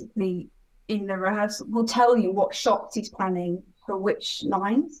basically, in the rehearsal, will tell you what shots he's planning for which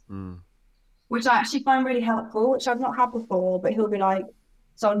lines, which I actually find really helpful, which I've not had before. But he'll be like,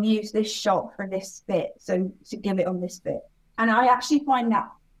 so I'll use this shot for this bit, so to give it on this bit. And I actually find that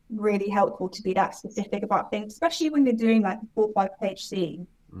really helpful to be that specific about things, especially when you're doing like a 4 or 5 page scene.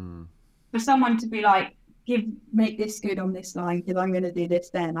 For someone to be like, make this good on this line because I'm going to do this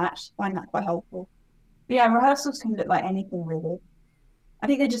then. I actually find that quite helpful. But yeah, rehearsals can look like anything really. I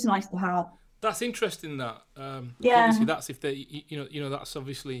think they're just nice to have. That's interesting. That obviously that's if they, you know, that's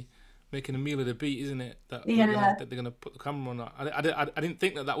obviously making a meal of the beat, isn't it? That they're gonna put the camera on that. I didn't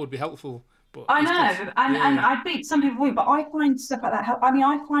think that would be helpful. But I know, and I think some people would, but I find stuff like that help. I mean,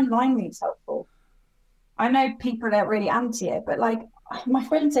 I find line reads helpful. I know people are really anti it, but like my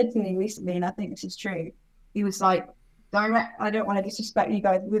friend said to me recently, and I think this is true. He was like, I don't want to disrespect you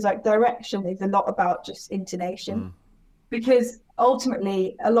guys. He was like, direction is a lot about just intonation, because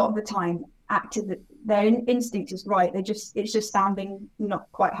ultimately, a lot of the time, actors, their instinct is right. It's just sounding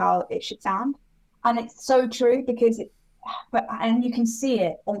not quite how it should sound, and it's so true because and you can see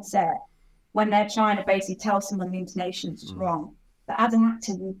it on set when they're trying to basically tell someone the intonation is wrong. But as an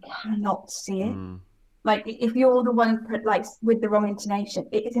actor, you cannot see it. Like if you're the one like with the wrong intonation,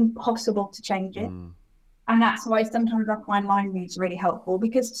 it is impossible to change it. And that's why sometimes I find line reads really helpful,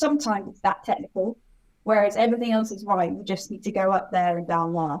 because sometimes it's that technical, whereas everything else is right. You just need to go up there and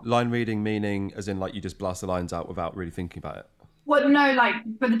down there. Line reading meaning as in like you just blast the lines out without really thinking about it? Well, no, like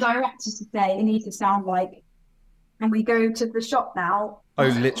for the directors to say, it needs to sound like, and we go to the shop now. Oh,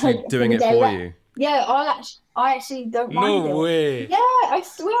 literally doing it for you? Yeah, I actually don't mind it. No way. Yeah, I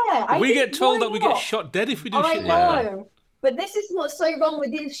swear. We get told that we get shot dead if we do shit like that. I know. But this is what's so wrong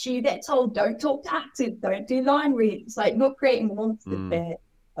with the industry. You get told, don't talk to actors, don't do line reads. Like, you're creating a monster bit.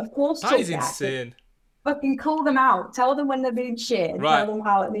 Of course, that is insane. Fucking call them out. Tell them when they're being shit. And tell them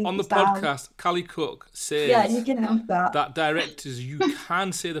how it needs on the to sound. podcast, Callie Cooke says, yeah, you can have that. That directors, you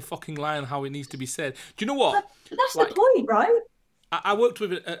can say the fucking line how it needs to be said. Do you know what? But that's the point, right? I worked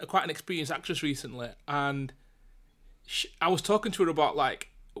with quite an experienced actress recently, and I was talking to her about like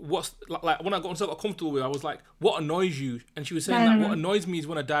what's like when I got myself comfortable with. I was like, "What annoys you?" And she was saying what annoys me is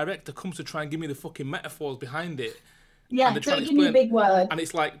when a director comes to try and give me the fucking metaphors behind it. Yeah, don't give me a big word. And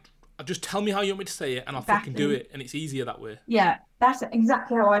it's like, just tell me how you want me to say it, and I'll fucking do it, and it's easier that way. Yeah, that's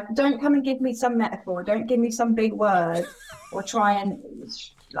exactly how I. Don't come and give me some metaphor. Don't give me some big word, or try and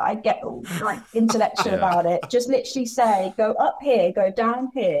like get like intellectual about it. Just literally say, go up here, go down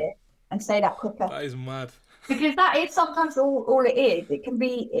here, and say that quicker. That is mad. Because that is sometimes all it is. It can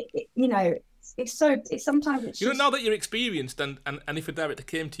be, you know, it's sometimes it's. You know, now that you're experienced, and if a director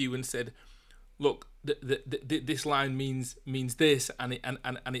came to you and said, look, this line means this, and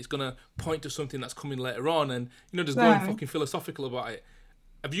it's gonna point to something that's coming later on, and you know, just going fucking philosophical about it.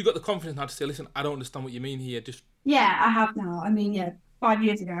 Have you got the confidence now to say, listen, I don't understand what you mean here? Just I have now. I mean, 5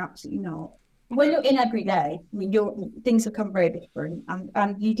 years ago, absolutely not. When you're in every day, I mean, things become very different,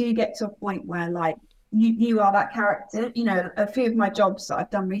 and you do get to a point where like you are that character. You know, a few of my jobs that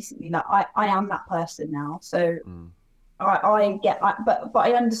I've done recently, like I am that person now. So. I get, but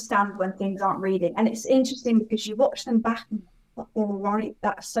I understand when things aren't reading, and it's interesting because you watch them back and all right,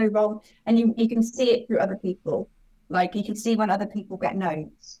 that's so wrong, and you can see it through other people. Like you can see when other people get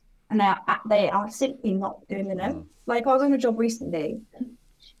notes, and they are simply not doing the note. Like I was on a job recently,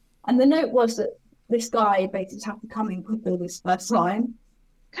 and the note was that this guy basically had to come in quickly with his first line.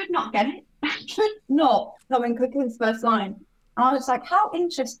 Could not get it. Could not come in quickly with his first line. And I was like, how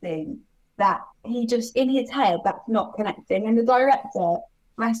interesting. That he just in his head that's not connecting, and the director,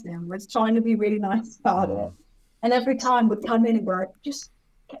 bless him, was trying to be really nice about it, and every time would come in and go just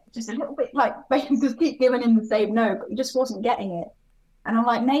a little bit like just keep giving him the same note, but he just wasn't getting it. And I'm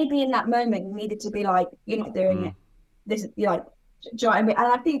like, maybe in that moment you needed to be like, you're not doing it. This is like, do you know what I mean? And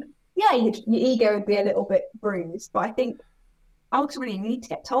I think your ego would be a little bit bruised, but I think ultimately you need to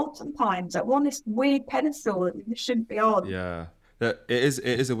get told sometimes that we're on this weird pedestal that this shouldn't be on. Yeah. It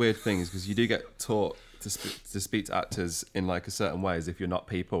is a weird thing, because you do get taught to speak to actors in like a certain way as if you're not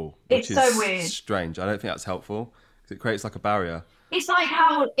people, which is so weird. Strange. I don't think that's helpful because it creates like a barrier. It's like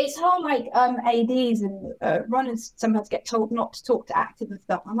how like ADs and runners sometimes get told not to talk to actors and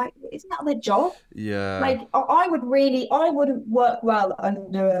stuff. I'm like, isn't that their job? Yeah. Like I wouldn't work well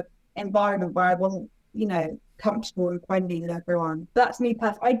under an environment where I wasn't, you know, comfortable and friendly with everyone. That's me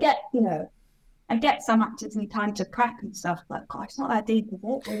personally. I get some actors need time to prep and stuff, but God, it's not that deep, is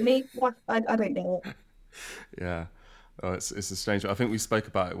it? Really? What? I don't know. Yeah. Oh, it's a strange one. I think we spoke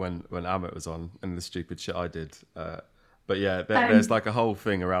about it when Amit was on and the stupid shit I did. But yeah, there's like a whole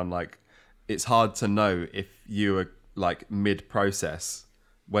thing around like, it's hard to know if you are like mid-process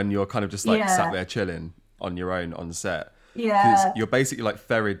when you're kind of just like sat there chilling on your own on set. Yeah. Because you're basically like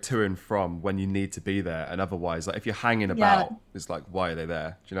ferried to and from when you need to be there, and otherwise, like if you're hanging about, it's like, why are they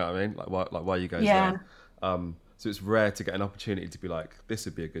there? Do you know what I mean? Like why are you guys there? So it's rare to get an opportunity to be like, this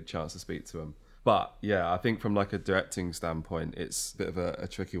would be a good chance to speak to them. But yeah, I think from like a directing standpoint, it's a bit of a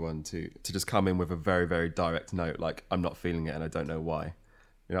tricky one to just come in with a very, very direct note, like I'm not feeling it and I don't know why.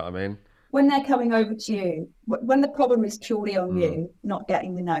 You know what I mean? When they're coming over to you, when the problem is purely on you not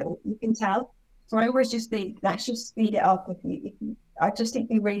getting the note, you can tell. So I always just think, let's just speed it up. I just think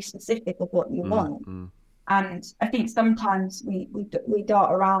be really specific of what you want. And I think sometimes we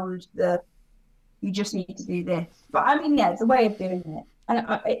dart around you just need to do this. But I mean, it's a way of doing it.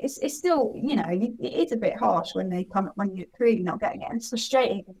 And it's still, it is a bit harsh when you're really not getting it. And it's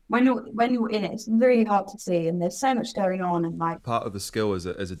frustrating when you're in it. It's really hard to see, and there's so much going on. And like, part of the skill as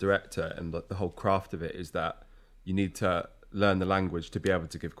a director and the whole craft of it is that you need to learn the language to be able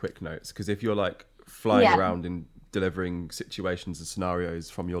to give quick notes. Because if you're like flying around and delivering situations and scenarios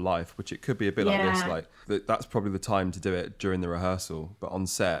from your life, which it could be a bit like this, like that's probably the time to do it during the rehearsal. But on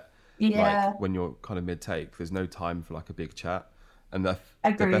set, like when you're kind of mid-take, there's no time for like a big chat. And the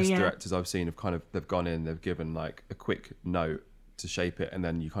best directors I've seen they've gone in, they've given like a quick note to shape it, and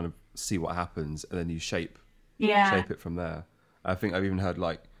then you kind of see what happens, and then you shape it from there. I think I've even heard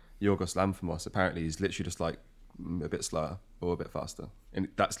like Yorgos Lanthimos, apparently he's literally just like a bit slower or a bit faster, and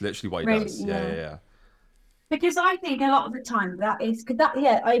that's literally what he does. Yeah. Because I think a lot of the time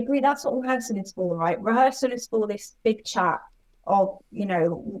I agree, that's what rehearsal is for, right? Rehearsal is for this big chat of,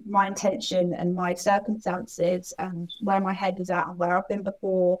 my intention and my circumstances and where my head is at and where I've been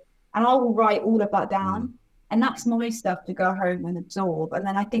before. And I will write all of that down. And that's my stuff to go home and absorb. And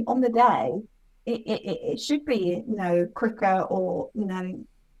then I think on the day, it should be, quicker, or,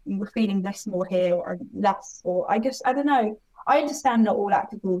 you're feeling this more here or less, or I don't know. I understand not all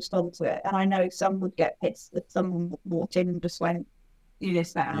actors will respond to it. And I know some would get pissed if someone walked in and just went, do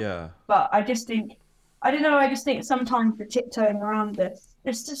this now. Yeah. But I just think, I don't know. I just think sometimes we're tiptoeing around this.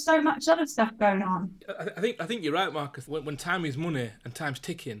 There's just so much other stuff going on. I think you're right, Marcus. When time is money and time's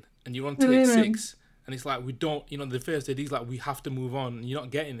ticking, and you're on take 6, and it's like we don't, the first day, he's like, we have to move on, and you're not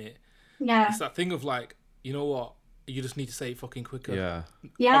getting it. Yeah. It's that thing of like, you know what? You just need to say it fucking quicker. Yeah.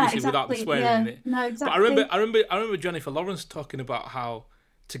 Obviously, exactly. without the swearing in it. No, exactly. But I remember Jennifer Lawrence talking about how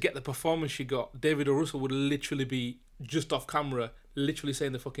to get the performance she got, David O. Russell would literally be just off camera, literally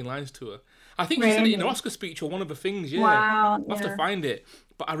saying the fucking lines to her. I think she said it in an Oscar speech or one of the things. Yeah, wow, I'll have to find it.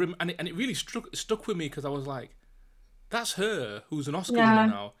 But and it really stuck with me, because I was like, that's her, who's an Oscar winner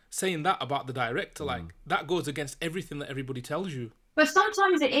now, saying that about the director. Like, that goes against everything that everybody tells you. But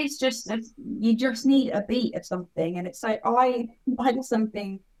sometimes it is just, you just need a beat of something. And it's like, I did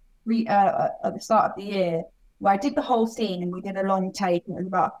something at the start of the year where I did the whole scene, and we did a long take, and it was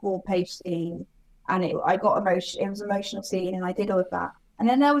about a 4-page scene. And I got emotional. It was an emotional scene, and I did all of that. And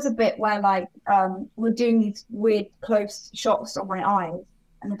then there was a bit where like we're doing these weird close shots of my eyes,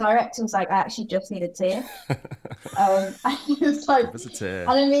 and the director was like, "I actually just need a tear." And he was like, "It's a tear." And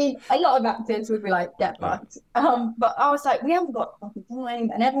I mean, a lot of actors would be like, "Get fucked." But I was like, "We haven't got fucking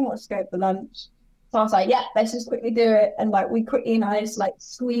time," and everyone wants to go for lunch. So I was like, "Yeah, let's just quickly do it." And like we quickly, and I just like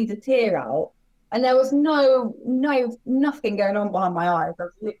squeezed a tear out. And there was nothing going on behind my eyes. I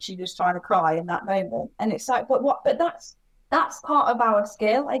was literally just trying to cry in that moment. And it's like, but that's part of our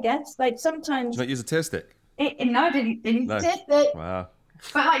skill, I guess. Like sometimes. Did you not use a tear stick? No, didn't use a tear stick. Wow.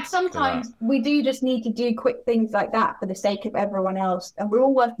 But like sometimes we do just need to do quick things like that for the sake of everyone else. And we're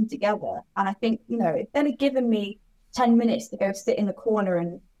all working together. And I think, if they'd have given me 10 minutes to go sit in the corner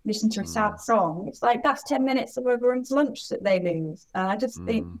and listen to a sad song, it's like that's 10 minutes of everyone's lunch that they lose. And I just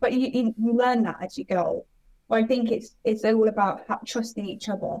think, but you learn that as you go. But I think it's all about trusting each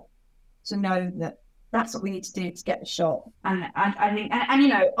other to know that that's what we need to do to get the shot. And I think,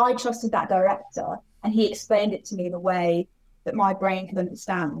 and I trusted that director, and he explained it to me the way that my brain could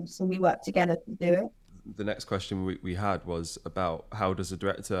understand. So we worked together to do it. The next question we had was about how does a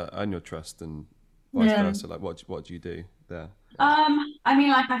director earn your trust, and vice versa? Like what do you do there? I mean,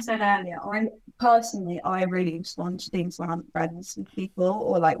 like I said earlier, I really respond to things when I'm friends with people,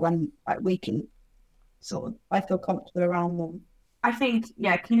 or like when we can I feel comfortable around them. I think,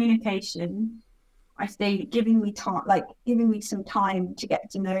 communication. I think giving me some time to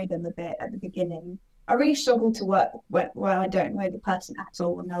get to know them a bit at the beginning. I really struggle to work where I don't know the person at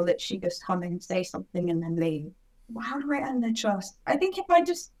all, and they'll literally just come in and say something and then leave. How do I earn their trust? I think if I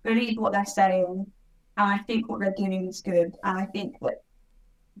just believe what they're saying, and I think what they're doing is good, and I think that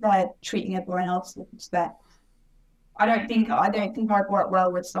they're treating everyone else with respect. I don't think I'd work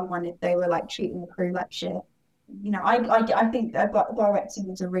well with someone if they were like treating the crew like shit. I think directing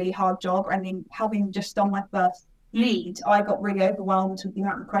is a really hard job. I mean, having just done my first lead, I got really overwhelmed with the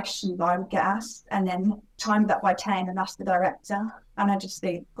amount of questions I would get asked, and then timed that by 10 and asked the director. And I just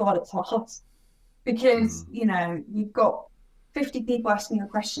think, God, it's hard. Because, you've got 50 people asking you a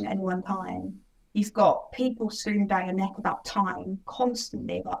question at any one time. You've got people screaming down your neck about time,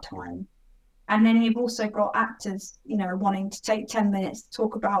 constantly about time. And then you've also got actors, wanting to take 10 minutes to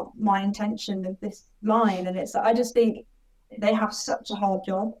talk about my intention of this line. And I just think they have such a hard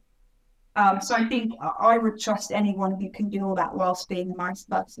job. So I think I would trust anyone who can do all that whilst being a nice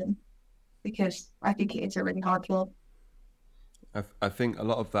person, because I think it is a really hard job. I think a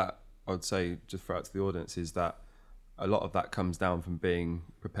lot of that, I would say, just throw out to the audience, is that a lot of that comes down from being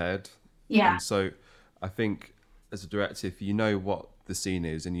prepared. Yeah. And so I think as a director, if you know what the scene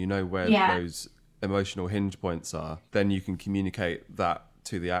is and you know where those emotional hinge points are, then you can communicate that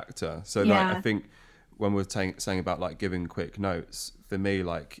to the actor. So like, I think when we're saying about like giving quick notes, for me,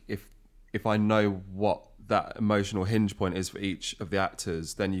 like if I know what that emotional hinge point is for each of the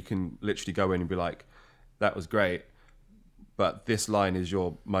actors, then you can literally go in and be like, that was great, but this line is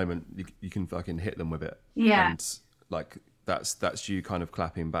your moment. You can fucking hit them with it. Yeah. And like that's you kind of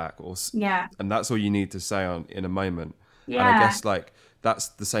clapping back, Yeah. And that's all you need to say in a moment. Yeah. And I guess like that's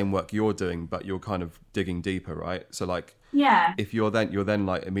the same work you're doing, but you're kind of digging deeper, right? So like, if you're then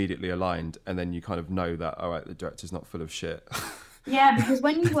like immediately aligned, and then you kind of know that, all right, the director's not full of shit. Yeah, because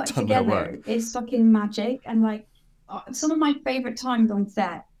when you work together, it's fucking magic. And like some of my favorite times on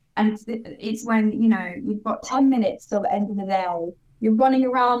set, and it's when, you know, you've got 10 minutes till the end of the day, you're running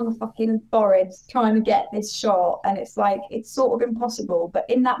around the fucking forest trying to get this shot, and it's like, it's sort of impossible, but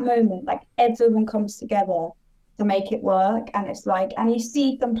in that moment, like everyone comes together to make it work. And it's like, and you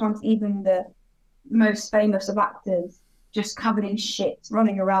see sometimes even the most famous of actors just covered in shit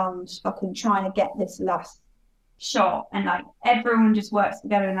running around fucking trying to get this last shot, and like everyone just works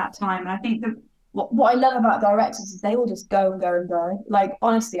together in that time. And I think that what I love about directors is they all just go and go and go. Like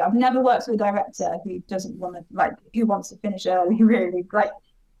honestly, I've never worked with a director who doesn't want to, like, who wants to finish early, really. Like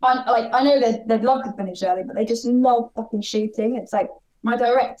I know they'd love to finish early, but they just love fucking shooting. It's like my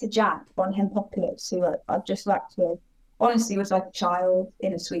director Jack on Henpocalypse, who I've just worked with, honestly was like a child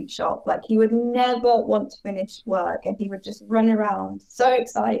in a sweet shop. Like he would never want to finish work, and he would just run around so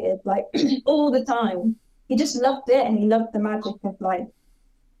excited, like all the time. He just loved it, and he loved the magic of like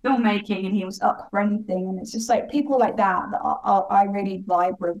filmmaking, and he was up for anything. And it's just like people like that I really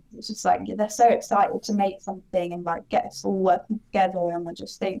vibe with. It's just like they're so excited to make something and like get us all working together. And I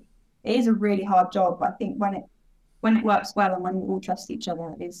just think it is a really hard job, but I think when it works well and when we all trust each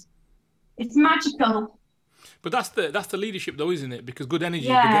other, it's magical. But that's the leadership, though, isn't it? Because good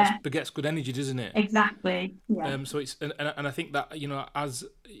energy begets good energy, doesn't it? Exactly. Yeah. So it's and I think that, you know, as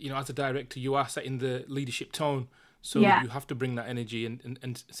a director, you are setting the leadership tone. So you have to bring that energy,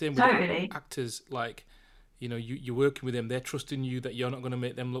 and same with actors. Like, you know, you're working with them, they're trusting you that you're not going to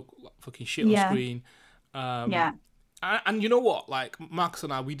make them look like fucking shit on screen. And you know what? Like Marcus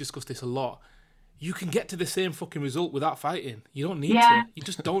and I, we discussed this a lot. You can get to the same fucking result without fighting. You don't need to. You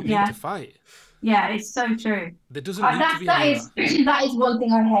just don't need to fight. Yeah, it's so true. There doesn't need to be that is one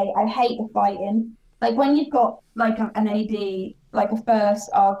thing I hate. I hate the fighting. Like when you've got like an AD, like a first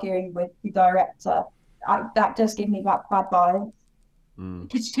arguing with the director, that does give me bad vibes.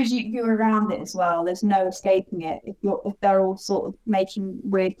 Because you're around it as well. There's no escaping it. If they're all sort of making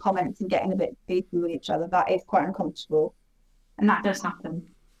weird comments and getting a bit beefy with each other, that is quite uncomfortable, and that does happen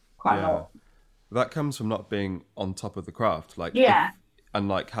quite a lot. That comes from not being on top of the craft. Like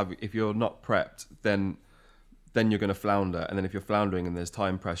if you're not prepped, then you're going to flounder. And then if you're floundering and there's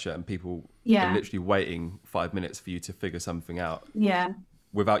time pressure and people are literally waiting 5 minutes for you to figure something out,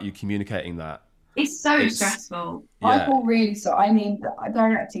 without you communicating that, it's stressful. I feel really sorry. I mean,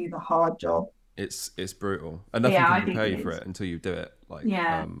 directing is a hard job. It's brutal, and nothing can prepare you for it until you do it. Like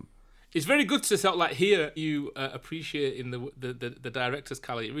it's very good to sort of like hear you appreciating the directors,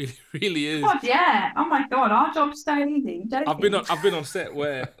 Callie. It really, really is. God, yeah. Oh my God, our job's so easy. I've been on set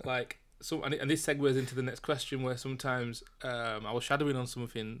where like and this segues into the next question, where sometimes I was shadowing on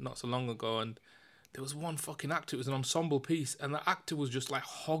something not so long ago, and there was one fucking actor. It was an ensemble piece, and the actor was just like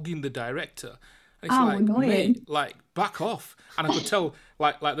hogging the director. And it's like, annoying. Mate, like back off. And I could tell,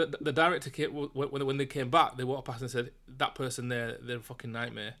 like the director came, when they came back, they walked past and said, "That person there, they're a fucking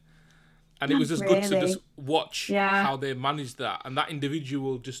nightmare." And it was just good to just watch how they managed that. And that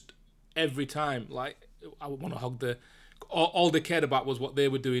individual just every time, like, I would want to hug all they cared about was what they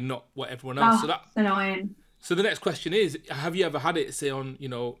were doing, not what everyone else. So that's annoying. So the next question is, have you ever had it, say, on, you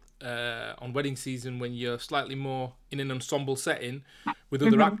know, on wedding season, when you're slightly more in an ensemble setting with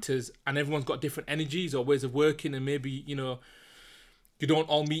other actors and everyone's got different energies or ways of working, and maybe, you know, you don't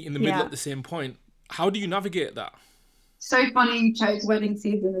all meet in the middle at the same point? How do you navigate that? So funny you chose wedding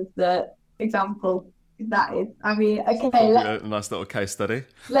season as the example. That is, I mean, okay, a nice little case study.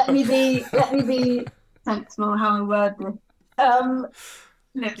 Let me be sensible how I word this.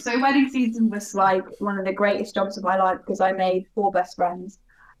 Look, so wedding season was like one of the greatest jobs of my life, because I made 4 best friends,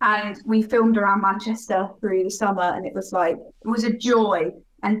 and we filmed around Manchester through the summer, and it was a joy,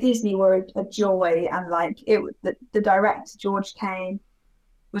 and Disney were a joy, and like the director George Kane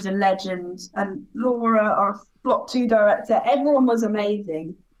was a legend, and Laura, our Block 2 director, everyone was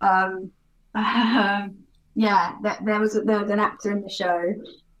amazing. There was an actor in the show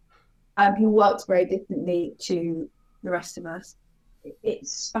who works very differently to the rest of us.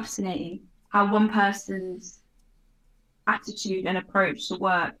 It's fascinating how one person's attitude and approach to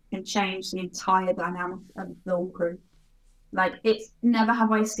work can change the entire dynamic of the film crew. Like, it's never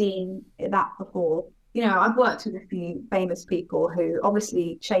have I seen that before. You know, I've worked with a few famous people who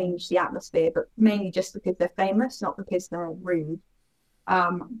obviously change the atmosphere, but mainly just because they're famous, not because they're rude.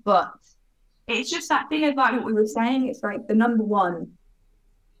 But it's just that thing of like what we were saying. It's like the number one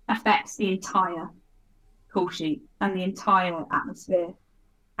affects the entire call sheet and the entire atmosphere.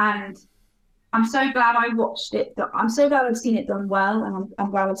 And I'm so glad I watched it. I'm so glad I've seen it done well, and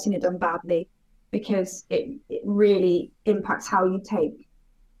I'm glad I've seen it done badly, because it really impacts how you take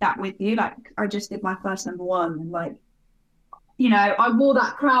that with you. Like, I just did my first number one, and like, you know, I wore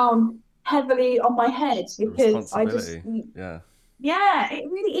that crown heavily on my head because I just, yeah, it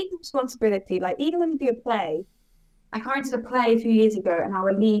really is a responsibility. Like, even when you do a play, like I did a play a few years ago, and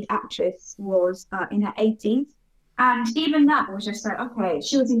our lead actress was in her 80s. And even that was just like, okay,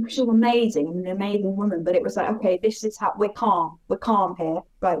 she was amazing and an amazing woman, but it was like, okay, this is how we're calm here.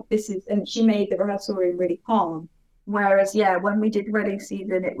 Like, this is, and she made the rehearsal room really calm. Whereas, yeah, when we did wedding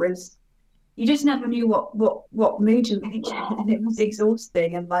season, it was, you just never knew what mood you were going to get, and it was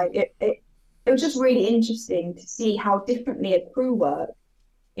exhausting. And like, it was just really interesting to see how differently a crew work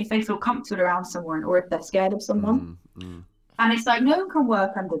if they feel comfortable around someone or if they're scared of someone. And it's like, no one can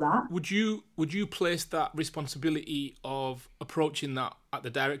work under that. Would you place that responsibility of approaching that at the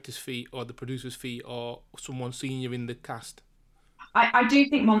director's feet or the producer's feet or someone senior in the cast? I do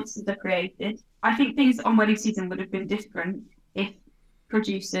think monsters are created. I think things on wedding season would have been different if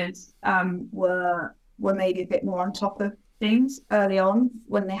producers were maybe a bit more on top of things early on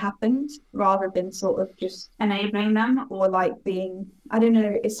when they happened, rather than sort of just enabling them or like being, I don't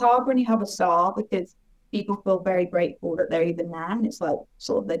know, it's hard when you have a star because people feel very grateful that they're even there, and it's like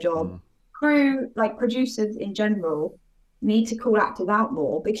sort of their job. Crew, like producers in general, need to call actors out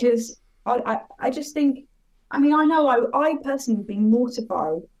more, because I just think, I mean, I know I personally would be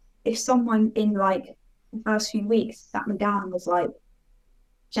mortified if someone in like the first few weeks sat me down and was like,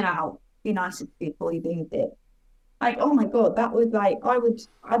 chill out, be nice to people, you're being a bit. Like, oh my God, that would like,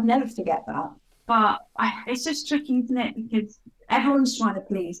 I'd never forget that. But it's just tricky, isn't it? Because everyone's trying to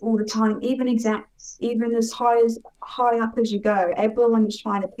please all the time, even execs, even as high up as you go, everyone is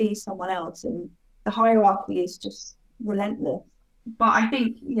trying to please someone else, and the hierarchy is just relentless. But I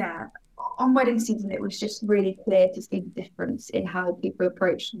think, yeah, on wedding season, it was just really clear to see the difference in how people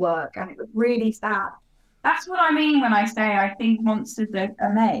approached work, and it was really sad. That's what I mean when I say I think monsters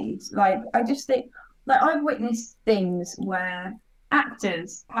are made. Like, I just think, like, I've witnessed things where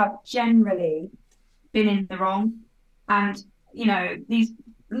actors have generally been in the wrong, and you know, these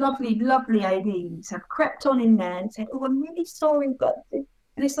lovely ADs have crept on in there and said, oh, I'm really sorry, but, and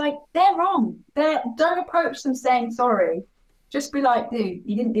it's like, they're wrong. Don't approach them saying sorry. Just be like, dude,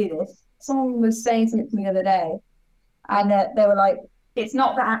 you didn't do this. Someone was saying something to me the other day, and they were like, it's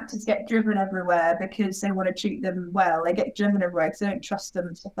not that actors get driven everywhere because they want to treat them well. They get driven everywhere because they don't trust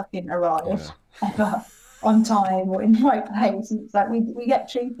them to fucking arrive ever on time or in the right place. And it's like, we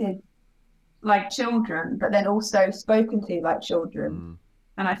get treated like children, but then also spoken to like children.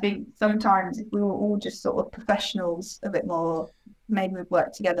 And I think sometimes if we were all just sort of professionals a bit more, maybe we'd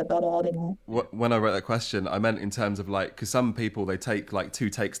work together better. I don't know. When I wrote that question, I meant in terms of like, because some people, they take like 2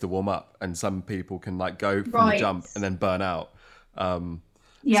 takes to warm up, and some people can like go from the jump and then burn out. So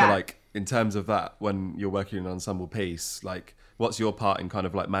like in terms of that, when you're working in an ensemble piece, like what's your part in kind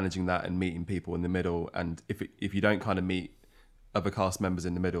of like managing that and meeting people in the middle? And if you don't kind of meet other cast members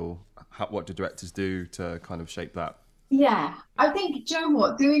in the middle, what do directors do to kind of shape that? Yeah, I think, do you know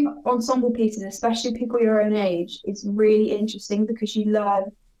what, doing ensemble pieces, especially people your own age, is really interesting because you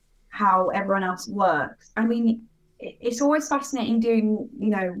learn how everyone else works. I mean, it's always fascinating doing, you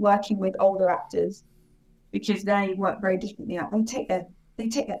know, working with older actors, because they work very differently. They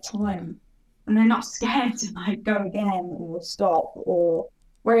take their time, and they're not scared to like go again or stop. Or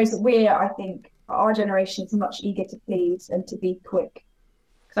whereas I think our generation is much eager to please and to be quick,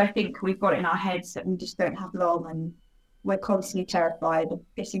 because I think we've got it in our heads that we just don't have long, and we're constantly terrified of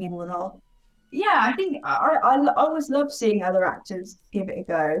pissing anyone off. Yeah, I think I always love seeing other actors give it a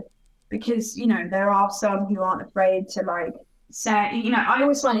go, because, you know, there are some who aren't afraid to like say, you know, I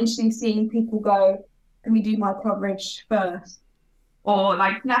always find it interesting seeing people go, can we do my coverage first? Or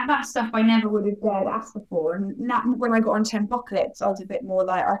like that stuff I never would have dared ask before. And that, when I got on Henpocalypse, I was a bit more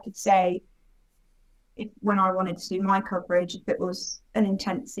like, I could say, when I wanted to do my coverage, if it was an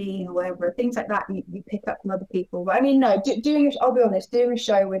intense scene or whatever, things like that, you pick up from other people. But I mean, no, I'll be honest, doing a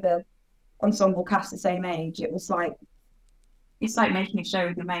show with a ensemble cast the same age, it's like making a show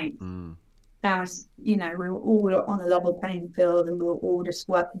with your mates. there was, we were all on a level playing field, and we were all just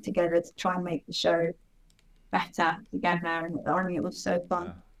working together to try and make the show better together. And I mean, it was so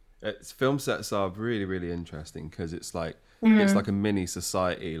fun. Yeah. Film sets are really, really interesting because it's like Mm. it's like a mini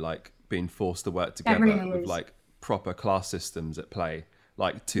society, like being forced to work together really with is. like proper class systems at play,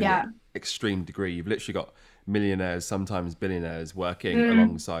 like to Yeah. the extreme degree. You've literally got millionaires, sometimes billionaires, working Mm.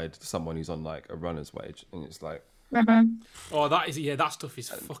 alongside someone who's on like a runner's wage, and it's like, Oh, that stuff is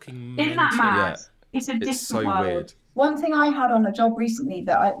fucking Isn't that mental. mad? Yeah. It's a different it's so world. weird. One thing I had on a job recently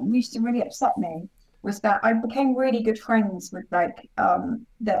that used to really upset me was that I became really good friends with like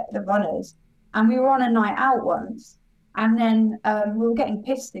the runners, and we were on a night out once, and then we were getting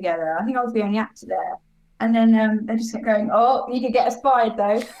pissed together. I think I was the only actor there, and then they just kept going, "Oh, you could get us fired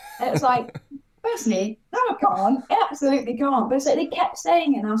though," and it was like, firstly, no, I can't, I absolutely can't. But it's like they kept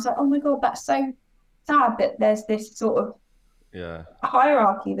saying it, and I was like, oh my god, that's so sad that there's this sort of Yeah.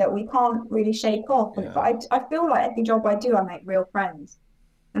 hierarchy that we can't really shake off. Yeah. But I feel like every job I do, I make real friends.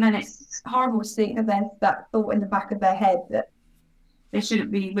 And then it's horrible to think that there's that thought in the back of their head that they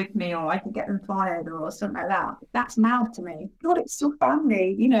shouldn't be with me, or I could get them fired or something like that. That's mad to me. God, it's your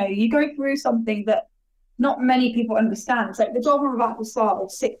family. You go through something that not many people understand. It's like the job I'm about to start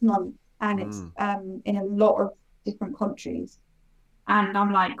is 6 months, and it's in a lot of different countries. And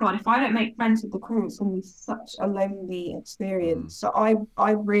I'm like, God, if I don't make friends with the crew, it's going to be such a lonely experience. So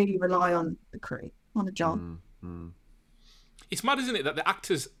I really rely on the crew, on the job. It's mad, isn't it, that the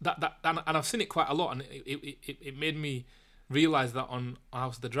actors and I've seen it quite a lot, and it made me realise that on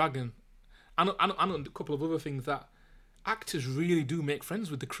House of the Dragon, and on a couple of other things, that actors really do make friends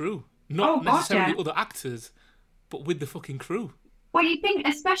with the crew, not necessarily other actors, but with the fucking crew. Well, you think,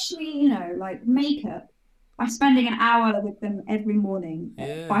 especially like makeup. I'm spending an hour with them every morning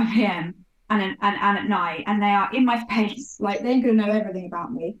at 5 a.m. and at night, and they are in my face. Like, they're going to know everything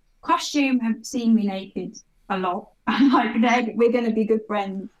about me. Costume have seen me naked a lot, and like we're going to be good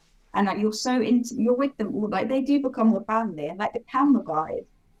friends. And like you're with them all. Like, they do become your family. And like the camera guys,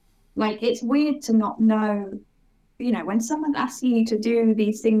 like, it's weird to not know. When someone asks you to do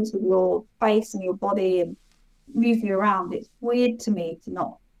these things with your face and your body and move you around, it's weird to me to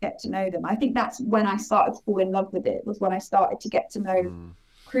not get to know them. I think that's when I started to fall in love with it, was when I started to get to know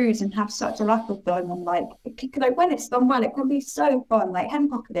crews and have such a laugh with them. And like when it's done well, it can be so fun. Like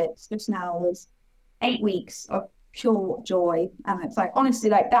Henpocalypse just now was 8 weeks of pure joy, and it's like,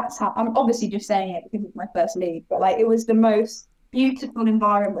 honestly, like, that's how I'm obviously just saying it because it's my first lead, but like, it was the most beautiful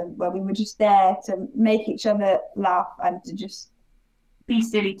environment where we were just there to make each other laugh and to just be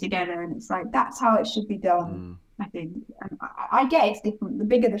silly together. And it's like, that's how it should be done. I think. And I get it's different. The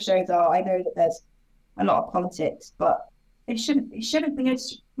bigger the shows are, I know that there's a lot of politics, but it shouldn't be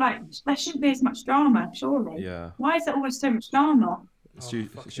as like, there shouldn't be as much drama, surely. Yeah. Why is there always so much drama? It's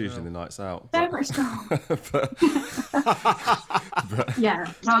usually the nights out. So much drama. but Yeah,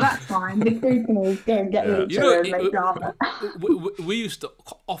 no, that's fine. The crew can all go and get each other and make drama. We used to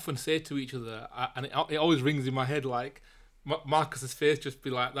often say to each other, and it always rings in my head, like, Marcus's face just be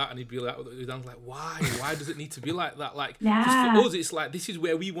like that, and he'd be like, why does it need to be like that? Like, 'cause for us, it's like, this is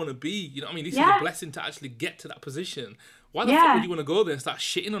where we want to be. You know what I mean? This is a blessing to actually get to that position. Why the fuck would you want to go there and start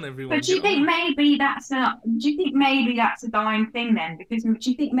shitting on everyone? But do you think maybe that's a dying thing then? Because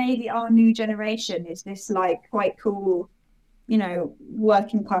do you think maybe our new generation is this like quite cool,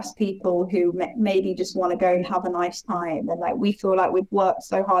 working class people who maybe just want to go and have a nice time, and like we feel like we've worked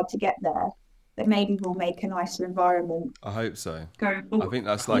so hard to get there that maybe we'll make a nicer environment. I hope so. Going forward. I think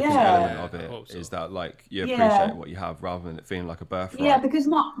that's like an element of it, is that like you appreciate what you have rather than it feeling like a birthright. Yeah, because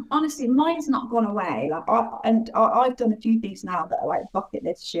honestly, mine's not gone away. Like I've done a few things now that are like bucket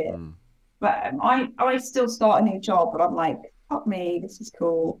list shit. But I still start a new job, but I'm like, fuck me, this is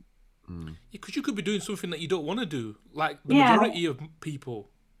cool. Because you could be doing something that you don't want to do, like the majority of people.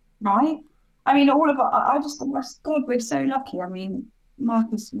 Right? I mean, all of it. I just, God, we're so lucky. I mean,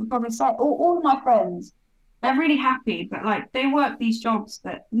 Marcus would probably say, all of my friends, they're really happy, but like they work these jobs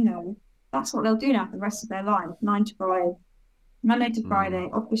that, that's what they'll do now for the rest of their life, 9 to 5, Monday to Friday,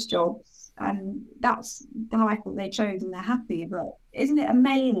 office jobs, and that's the life that they chose, and they're happy. But isn't it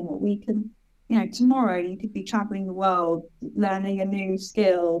amazing that we can, tomorrow you could be traveling the world, learning a new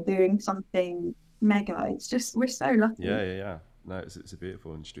skill, doing something mega. It's just, we're so lucky. Yeah. No, it's a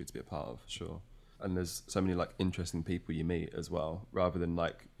beautiful industry to be a part of, for sure. And there's so many like interesting people you meet as well, rather than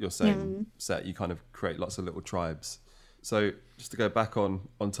like your same set. You kind of create lots of little tribes. So just to go back on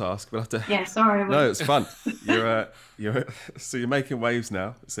task, we'll have to. Yeah, sorry. No, it's fun. So you're making waves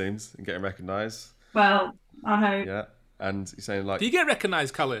now, it seems, and getting recognised. Well, I hope. Yeah, and you're saying like. Do you get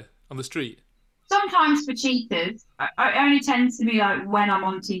recognised, Callie, on the street? Sometimes for cheaters, I only tend to be like when I'm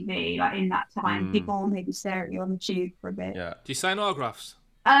on TV, like in that time, people will maybe stare at you on the tube for a bit. Yeah. Do you sign autographs?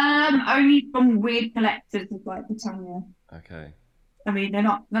 Only from weird collectors like Britannia. Okay. I mean, they're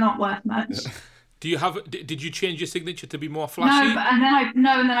not worth much. Do you have? Did you change your signature to be more flashy? No, and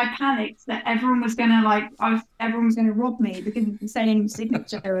then I panicked that everyone was gonna rob me because it's the same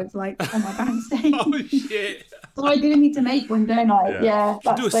signature as like on my bank statement. Oh shit! So I do need to make one, don't I? Yeah,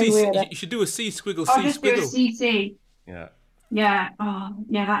 that's so weird. You should do a C squiggle. I'll C just squiggle. do a CC. Yeah. Yeah. Oh,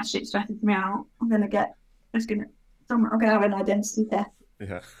 yeah. That shit stresses me out. I'm gonna have an identity theft.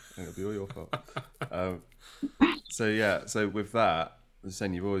 Yeah, it'll be all your fault. So with that, I was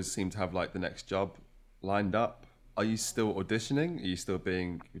saying, you always seem to have like the next job lined up. Are you still auditioning? Are you still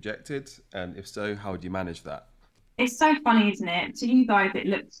being rejected? And if so, how would you manage that? It's so funny, isn't it? To you guys, it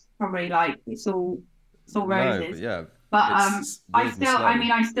looks probably like it's all roses. No, but yeah. But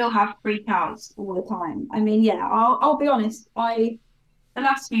I still have freakouts all the time. I mean, yeah, I'll be honest. The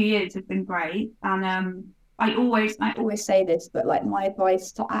last few years have been great, and I always say this, but like my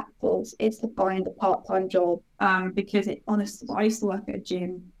advice to actors is to find a part-time job, because I used to work at a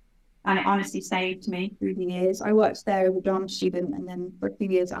gym, and it honestly saved me through the years. I worked there as a drama student, and then for a few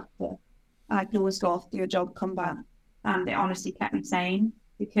years after, I could always go off, do a job, come back, and it honestly kept me sane,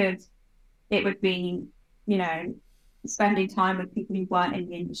 because it would be, spending time with people who weren't in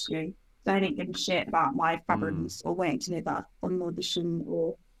the industry. So I didn't give a shit about my fabrics or waiting to know that on an audition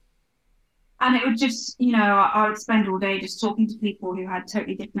and it would just, I would spend all day just talking to people who had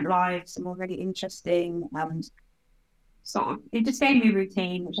totally different lives and were really interesting, and sort of, it just gave me a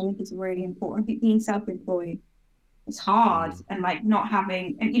routine, which I think is really important. Being self-employed, it's hard, and like not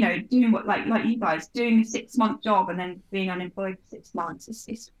having, and doing what like you guys doing a 6-month job and then being unemployed for 6 months.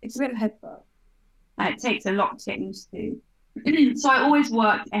 It's a bit of a headbutt, and it takes a lot to get used to. So I always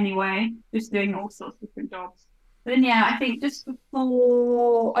worked anyway, just doing all sorts of different jobs. But then, yeah, I think just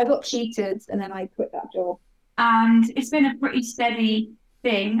before I got cheated, and then I quit that job, and it's been a pretty steady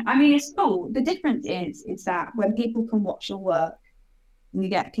thing. I mean, it's cool. The difference is that when people can watch your work, you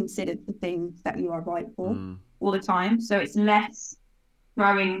get considered the things that you are right for all the time. So it's less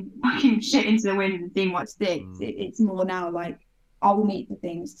throwing fucking shit into the wind and seeing what sticks. It's more now like I'll meet the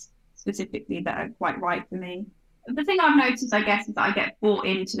things specifically that are quite right for me. The thing I've noticed, I guess, is that I get brought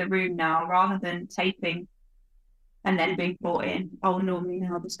into the room now rather than taping and then being brought in. I'll normally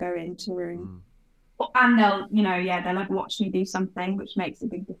now just go into a room. And they'll like watch me do something, which makes a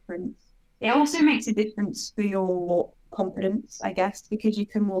big difference. It also makes a difference for your confidence, I guess, because you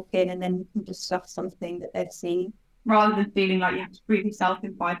can walk in and then you can discuss something that they've seen, rather than feeling like you have to prove yourself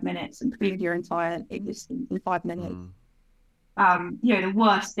in 5 minutes and prove your entire existence in 5 minutes. The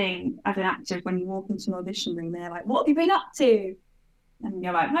worst thing as an actor is when you walk into an audition room and they're like, "What have you been up to?" And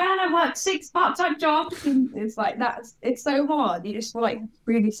you're like, "Man, I worked 6 part-time jobs." And it's like, it's so hard. You just feel like you have to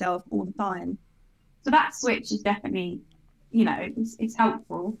prove yourself all the time. So that switch is definitely, it's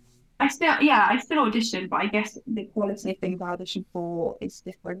helpful. I still audition, but I guess the quality of things I audition for is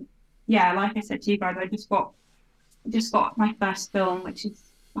different. Yeah, like I said to you guys, I just got my first film, which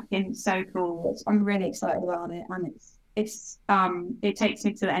is fucking so cool. I'm really excited about it, and it takes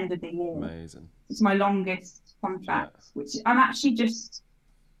me to the end of the year. Amazing. It's my longest contract, which I'm actually just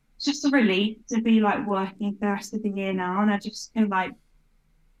a relief to be like working for the rest of the year now, and I just can like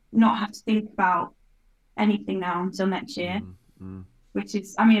not have to think about anything now until next year. Which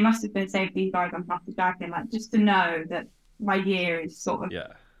is, I mean, it must have been the same for you guys on Plastic Dragon, like just to know that my year is sort of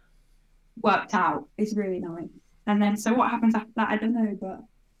worked out is really nice. And then, so what happens after that, I don't know, but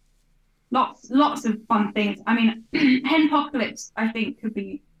lots of fun things. I mean, Henpocalypse, I think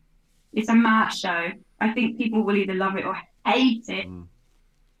it's a mad show. I think people will either love it or hate it.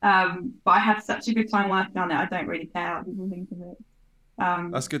 But I had such a good time working on it, I don't really care what people think of it.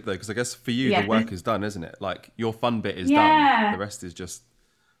 That's good though, because I guess for you the work is done, isn't it? Like your fun bit is done. The rest is just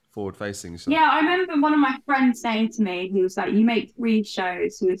forward facing. So. Yeah, I remember one of my friends saying to me, he was like, "You make 3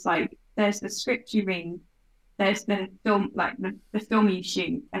 shows." He was like, "There's the script you read, there's the film, like the film you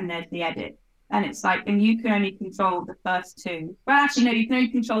shoot, and there's the edit." And it's like, and you can only control the first 2. Well, actually, no, you can only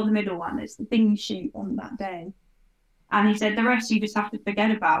control the middle one. It's the thing you shoot on that day. And he said the rest you just have to forget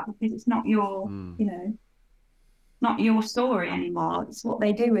about, because it's not your, not your story anymore. It's what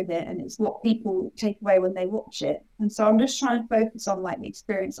they do with it, and it's what people take away when they watch it. And so I'm just trying to focus on like the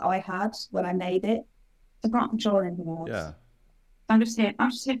experience I had when I made it. I can't control anything else. Yeah. I'm just here for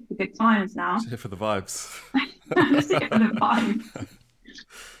the good times now. Just here for the vibes. I'm just here for the vibes.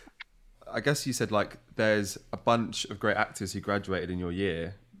 I guess you said like there's a bunch of great actors who graduated in your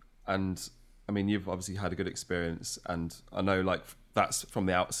year, and I mean you've obviously had a good experience, and I know like that's from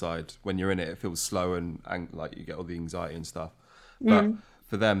the outside. When you're in it, it feels slow and like you get all the anxiety and stuff. But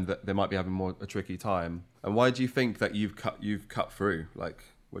for them, that they might be having a tricky time. And why do you think that you've cut through? Like,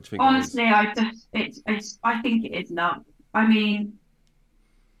 what do you think? Honestly, I think it is luck. I mean,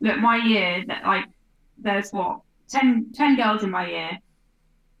 look, my year, that like, there's 10 girls in my year.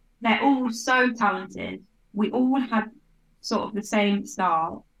 They're all so talented. We all had sort of the same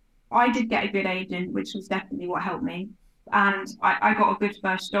style. I did get a good agent, which was definitely what helped me. And I got a good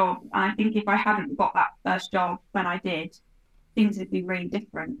first job. And I think if I hadn't got that first job when I did, things would be really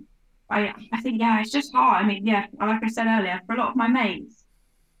different. I think, yeah, it's just hard. I mean, yeah, like I said earlier, for a lot of my mates,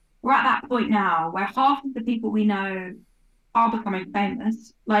 we're at that point now where half of the people we know are becoming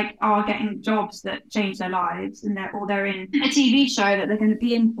famous, like are getting jobs that change their lives, and they're in a TV show that they're going to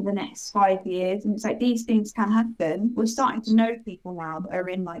be in for the next 5 years. And it's like, these things can happen. We're starting to know people now that are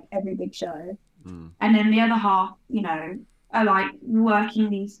in like every big show. And then the other half, you know, are like working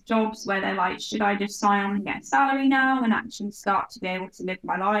these jobs where they're like, should I just sign on and get a salary now and actually start to be able to live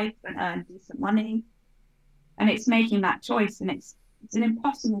my life and earn decent money? And it's making that choice, and it's an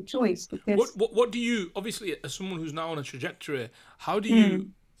impossible choice, because what do you, obviously as someone who's now on a trajectory, how do you,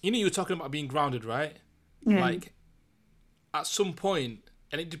 you know, you were talking about being grounded, right? Like at some point,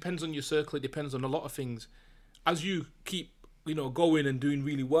 and it depends on your circle, it depends on a lot of things, as you keep, you know, going and doing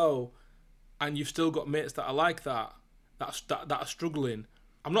really well, and you've still got mates that are like that are struggling.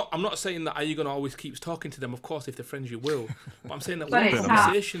 I'm not saying that are you going to always keep talking to them. Of course, if they're friends, you will. But I'm saying that what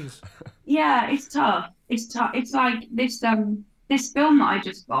conversations. Yeah, it's tough. It's tough. It's like this film that I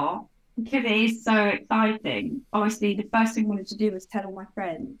just got, because it is so exciting. Obviously, the first thing I wanted to do was tell all my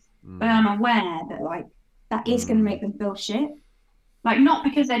friends, but I'm aware that like that is going to make them feel shit. Like, not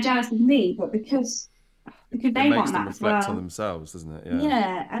because they're jealous of me, but because they want that as well. It makes them reflect on themselves, doesn't it?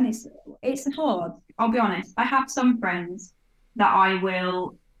 Yeah, and it's hard. I'll be honest. I have some friends that I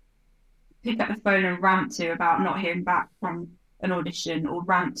will pick up the phone and rant to about not hearing back from an audition, or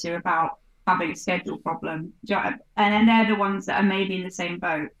rant to about having a schedule problem. And then they're the ones that are maybe in the same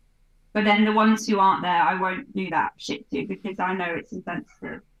boat. But then the ones who aren't there, I won't do that shit to, because I know it's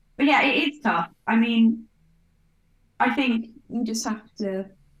insensitive. But yeah, it is tough. I mean, I think you just have to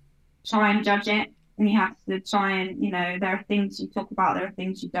try and judge it. And you have to try and, you know, there are things you talk about, there are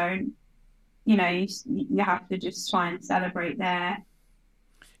things you don't. You know, you have to just try and celebrate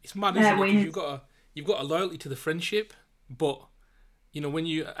It's mad, isn't it? 'Cause you've got a loyalty to the friendship, but you know, when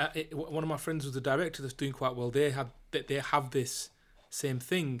you one of my friends was a director that's doing quite well. They have this same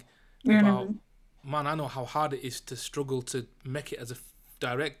thing about, man, I know how hard it is to struggle to make it as a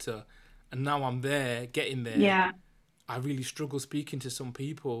director, and now I'm there, getting there. Yeah, I really struggle speaking to some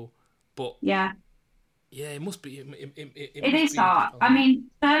people, but yeah, it must be. It is hard. I mean,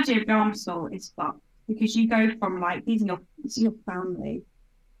 third year of drama school is fucked, because you go from like, these are your family.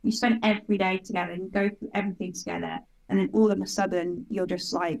 You spend every day together and you go through everything together, and then all of a sudden you're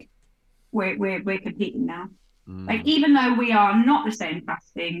just like, we're competing now. Like, even though we are not the same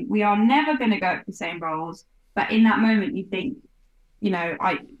casting, we are never going to go for the same roles. But in that moment, you think, you know,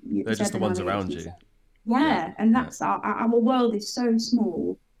 they're just the ones around you. Yeah, and that's our world is so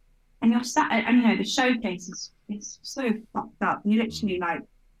small. And you're sat, and you know, the showcase is so fucked up. You literally, like,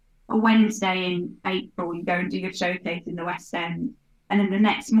 a Wednesday in April, you go and do your showcase in the West End, and then the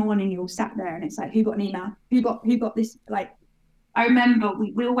next morning you're all sat there, and it's like, who got an email? Who got this? Like, I remember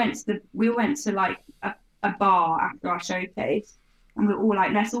we all went to like a bar after our showcase, and we were all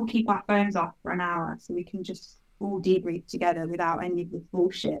like, let's all keep our phones off for an hour so we can just all debrief together without any of this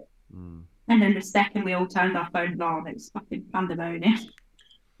bullshit. And then the second we all turned our phones on, it was fucking pandemonium.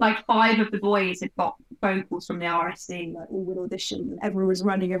 Like, 5 of the boys had got phone calls from the RSC, like, all with audition, and everyone was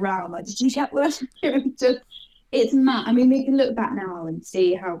running around, like, did you get worse? It's mad. I mean, we can look back now and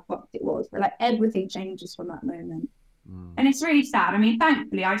see how fucked it was, but like, everything changes from that moment. And it's really sad. I mean,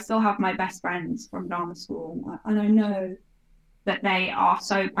 thankfully, I still have my best friends from drama school, and I know that they are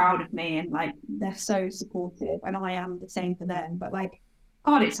so proud of me, and like, they're so supportive, and I am the same for them. But like,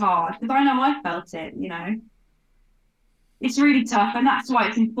 God, it's hard, because I know I felt it, you know. It's really tough, and that's why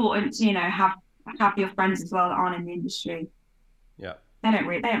it's important to, you know, have your friends as well that aren't in the industry. Yeah. They don't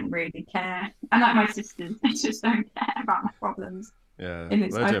really care. And like my sisters, they just don't care about my problems. Yeah. And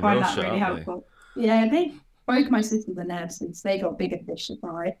I find that really helpful. Yeah, both my sisters are nurses. They got bigger fish to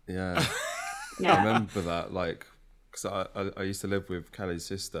fry. Yeah. Yeah. I remember that, like, because I used to live with Callie's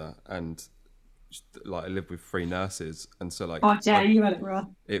sister, and like I lived with 3 nurses, and so like. Oh, Jay, you had it rough.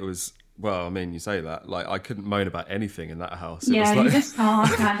 It was. Well, I mean, you say that. Like, I couldn't moan about anything in that house. It was like, you just can't,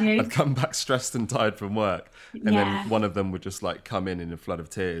 can you? I'd come back stressed and tired from work, and then one of them would just like come in a flood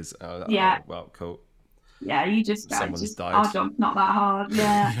of tears. And I was like, oh, well, cool. Yeah, you just go, Someone's died. Our job's not that hard.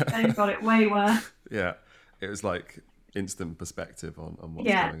 Yeah, they've got it way worse. Yeah, it was like instant perspective on what's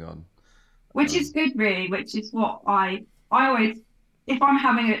going on. Which is good, really, which is what I always, if I'm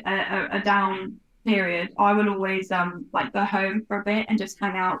having a down period, I will always like go home for a bit and just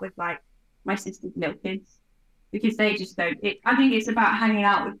hang out with like my sister's little kids, because they just don't. I think it's about hanging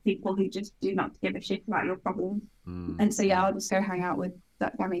out with people who just do not give a shit about your problems. And so I'll just go hang out with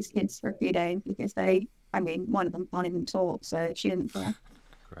that family's kids for a few days, because one of them can't even talk, so she didn't care.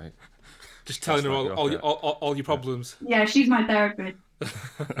 Great. Just telling her all your problems. Yeah, she's my therapist.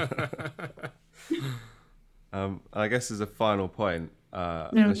 I guess as a final point,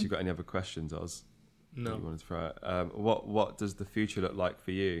 unless you've got any other questions, Oz. No. You wanted to throw out. What does the future look like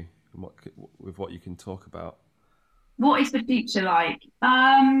for you, and with what you can talk about? What is the future like?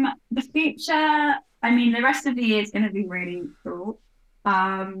 The future, the rest of the year is going to be really cool.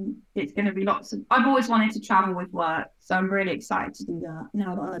 It's going to be I've always wanted to travel with work, so I'm really excited to do that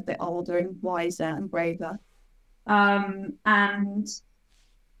now that I'm a bit older and wiser and braver. And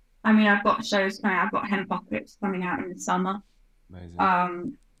I've got shows coming out. I've got Henpocalypse coming out in the summer.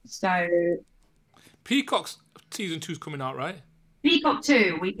 Amazing. So Peacock's season 2's coming out, right? Peacock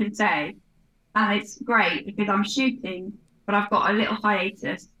 2, we can say. And it's great because I'm shooting, but I've got a little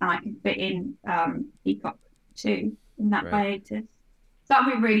hiatus and I can fit in Peacock 2 in that hiatus. So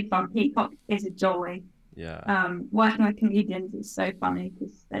that'll be really fun. Peacock is a joy. Yeah. Working with comedians is so funny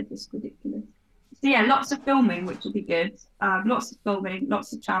because they're just ridiculous. So yeah, lots of filming, which will be good. Lots of filming,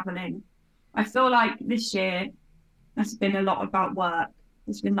 lots of travelling. I feel like this year has been a lot about work.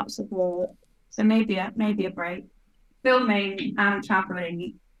 There's been lots of work. So maybe a break. Filming and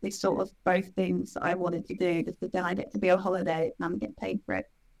travelling is sort of both things that I wanted to do, just then I get to be on holiday and get paid for it.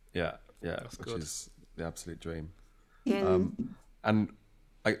 Yeah, That's which good. is the absolute dream. Yeah. And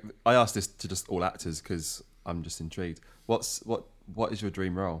I asked this to just all actors because I'm just intrigued. What is your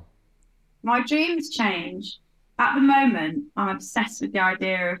dream role? My dreams change. At the moment, I'm obsessed with the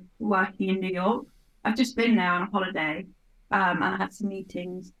idea of working in New York. I've just been there on a holiday, and I had some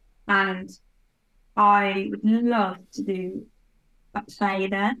meetings, and I would love to do a play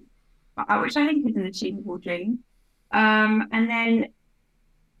there, which I think is an achievable dream. And then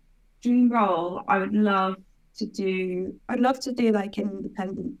dream role, I'd love to do like an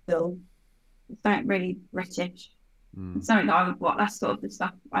independent film, something really British. Something that I would watch. That's sort of the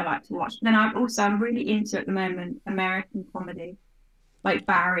stuff I like to watch. Then I'm really into at the moment American comedy, like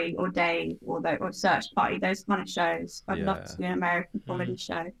Barry or Dave or Search Party, those kind of shows. I'd love to do an American comedy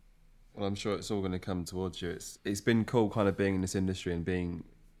show. Well, I'm sure it's all going to come towards you. It's been cool kind of being in this industry and being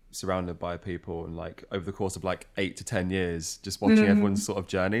surrounded by people, and like over the course of like 8 to 10 years, just watching everyone's sort of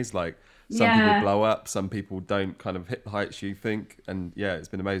journeys. Like some people blow up, some people don't kind of hit the heights you think, and it's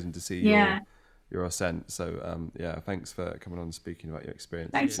been amazing to see your ascent. So thanks for coming on and speaking about your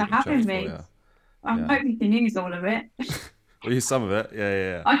experience. Thanks for having me. I hope you can use all of it. We'll use some of it.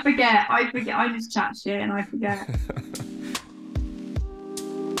 Yeah. I forget. I just chat shit and I forget.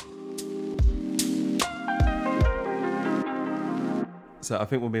 So I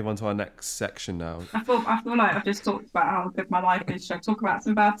think we'll move on to our next section now. I feel like I've just talked about how good my life is. Should I talk about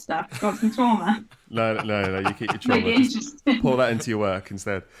some bad stuff? Got some trauma? No, you keep your trauma. Just pour that into your work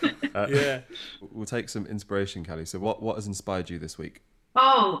instead. We'll take some inspiration, Callie. So what has inspired you this week?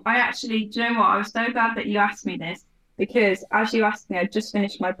 Oh, do you know what? I was so glad that you asked me this, because as you asked me, I just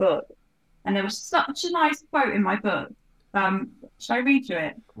finished my book and there was such a nice quote in my book. Shall I read you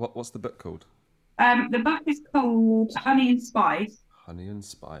it? What's the book called? The book is called Honey and Spice. Honey and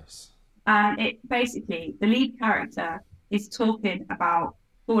Spice. And it basically, the lead character is talking about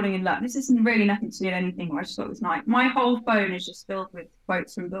falling in love. This isn't really nothing to do with anything, but I just thought it was nice. My whole phone is just filled with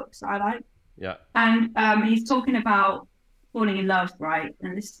quotes from books that I like. Yeah. And he's talking about falling in love, right?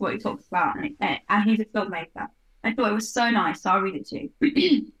 And this is what he talks about. And he's a filmmaker. I thought it was so nice, so I'll read it to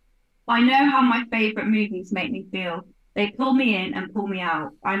you. I know how my favourite movies make me feel. They pull me in and pull me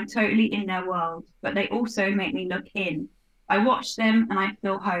out. I'm totally in their world, but they also make me look in. I watch them and I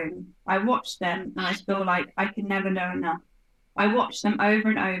feel home. I watch them and I feel like I can never know enough. I watch them over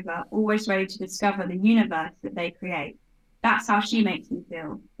and over, always ready to discover the universe that they create. That's how she makes me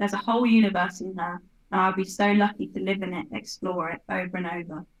feel. There's a whole universe in her, and I'll be so lucky to live in it, explore it over and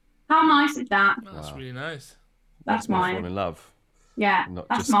over. How nice is that? Oh, that's really nice. That's mine. Fall in love. Yeah,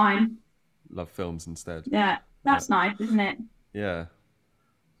 that's mine. Love films instead. Yeah, that's nice, isn't it? Yeah.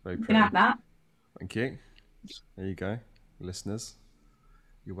 Very pretty. You can have that. Thank you. There you go. Listeners,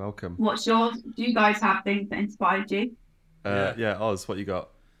 you're welcome. What's yours? Do you guys have things that inspired you? Oz, what you got?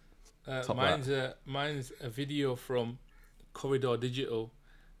 Mine's a video from Corridor Digital,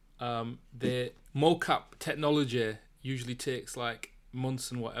 the mocap technology usually takes like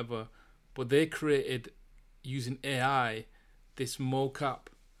months and whatever, but they created using AI this mocap.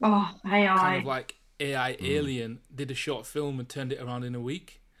 Oh, AI. Kind of like AI alien, did a short film and turned it around in a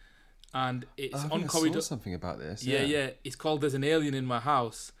week. And it's on Corridor. I saw something about this. Yeah. It's called There's an Alien in My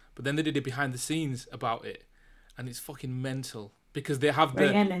House. But then they did a behind the scenes about it. And it's fucking mental. Because they have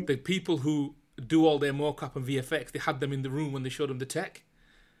the people who do all their mocap and VFX, they had them in the room when they showed them the tech.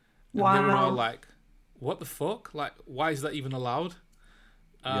 And they were all like, what the fuck? Like, why is that even allowed?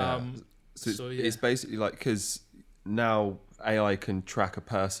 It's basically like, because now AI can track a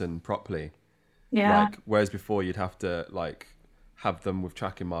person properly. Yeah. Like, whereas before you'd have to like have them with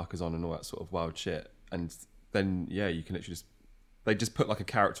tracking markers on and all that sort of wild shit. And then, you can literally they just put like a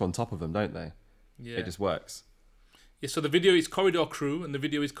character on top of them, don't they? Yeah. It just works. Yeah, so the video is Corridor Crew, and the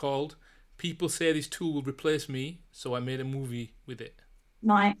video is called People Say This Tool Will Replace Me, so I made a movie with it.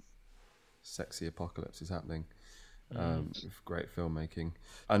 Nice. Sexy apocalypse is happening. With great filmmaking.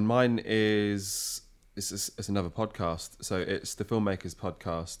 And mine is... It's another podcast. So it's the Filmmakers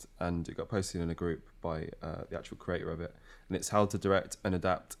Podcast, and it got posted in a group by the actual creator of it. And it's how to direct and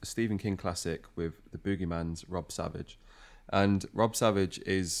adapt a Stephen King classic with the Boogeyman's Rob Savage. And Rob Savage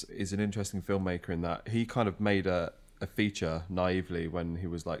is an interesting filmmaker in that he kind of made a feature naively when he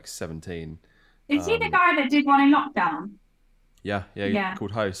was like 17. Is he the guy that did one in lockdown? Yeah.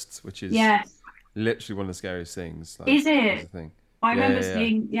 Called Hosts, which is literally one of the scariest things. Like, is it? I remember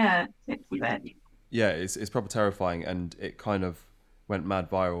seeing, it's proper terrifying, and it kind of went mad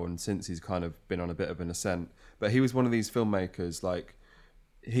viral, and since he's kind of been on a bit of an ascent. But he was one of these filmmakers, like,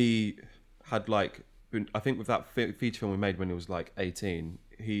 he had like, I think with that feature film we made when he was like 18,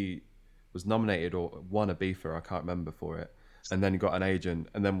 he was nominated or won a BAFTA, I can't remember, for it. And then he got an agent,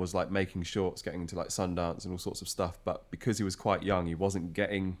 and then was like making shorts, getting into like Sundance and all sorts of stuff. But because he was quite young, he wasn't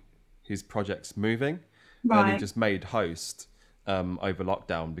getting his projects moving. Right. And he just made Host over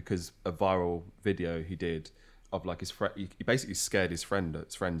lockdown because a viral video he did of like his friend. He basically scared his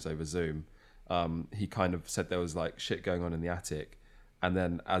friends over Zoom. He kind of said there was like shit going on in the attic. And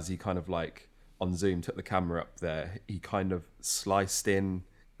then as he kind of like on Zoom took the camera up there, he kind of sliced in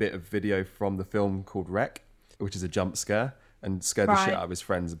a bit of video from the film called Wreck, which is a jump scare, and scared the shit out of his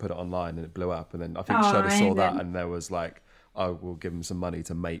friends and put it online, and it blew up. And then I think Shudder saw that, and there was like, we'll give him some money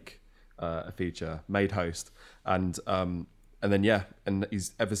to make a feature, made Host. And then and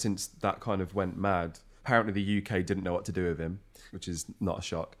he's ever since that kind of went mad. Apparently the UK didn't know what to do with him, which is not a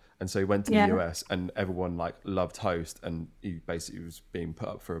shock. And so he went to the US, and everyone like loved Host, and he basically was being put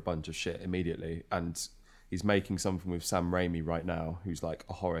up for a bunch of shit immediately. And he's making something with Sam Raimi right now, who's like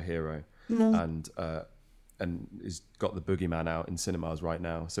a horror hero, and he's got the Boogeyman out in cinemas right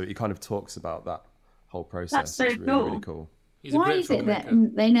now. So he kind of talks about that whole process. That's so it's really cool. Why is it that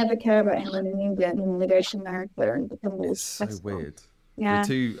they never care about anyone in India and they go to America and become more successful? So weird. Yeah. We're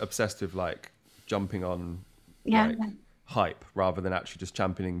too obsessed with like jumping on like hype rather than actually just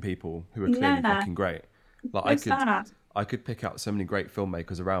championing people who are clearly fucking great. Like I could pick out so many great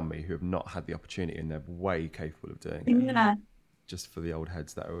filmmakers around me who have not had the opportunity, and they're way capable of doing it. Just for the old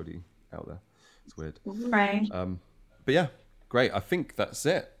heads that are already out there. It's weird. Right. But yeah, great. I think that's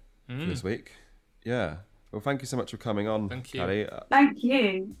it for this week. Yeah. Well, thank you so much for coming on, Callie. Thank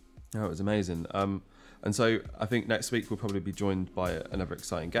you. Oh, it was amazing. And so I think next week we'll probably be joined by another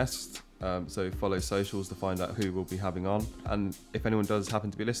exciting guest. So follow socials to find out who we'll be having on. And if anyone does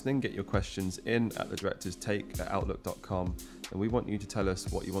happen to be listening, get your questions in at thedirectorstake@outlook.com. And we want you to tell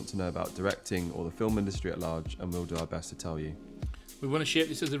us what you want to know about directing or the film industry at large, and we'll do our best to tell you. We want to shape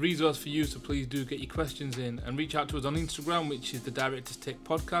this as a resource for you, so please do get your questions in and reach out to us on Instagram, which is the Directors Take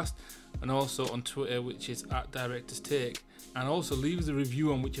Podcast, and also on Twitter, which is @Directors Take. And also leave us a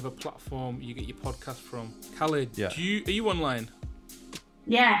review on whichever platform you get your podcast from. Callie, are you online?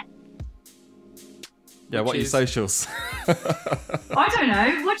 Yeah. Yeah, what are your socials? I don't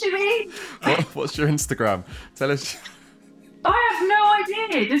know. What do you mean? What's your Instagram? Tell us. I have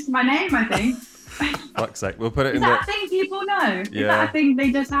no idea. Just my name, I think. Fuck's sake. We'll put it in that a thing people know? Is that a thing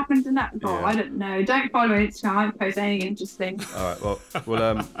they just happen to know? Oh, I don't know. Don't follow Instagram. I don't post anything interesting. All right.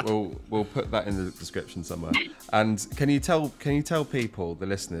 Well, we'll put that in the description somewhere. And can you tell people, the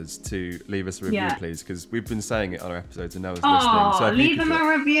listeners, to leave us a review, please? Because we've been saying it on our episodes and no one's listening. So leave them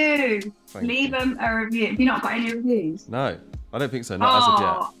a review. Leave them a review. Have you not got any reviews? No, I don't think so. Not as of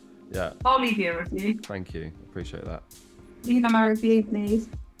yet. Yeah. I'll leave you a review. Thank you. Appreciate that. Leave them a review, please.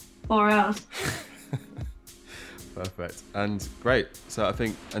 Or else. Perfect. And great. So I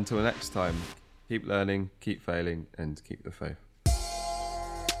think until next time, keep learning, keep failing, and keep the faith.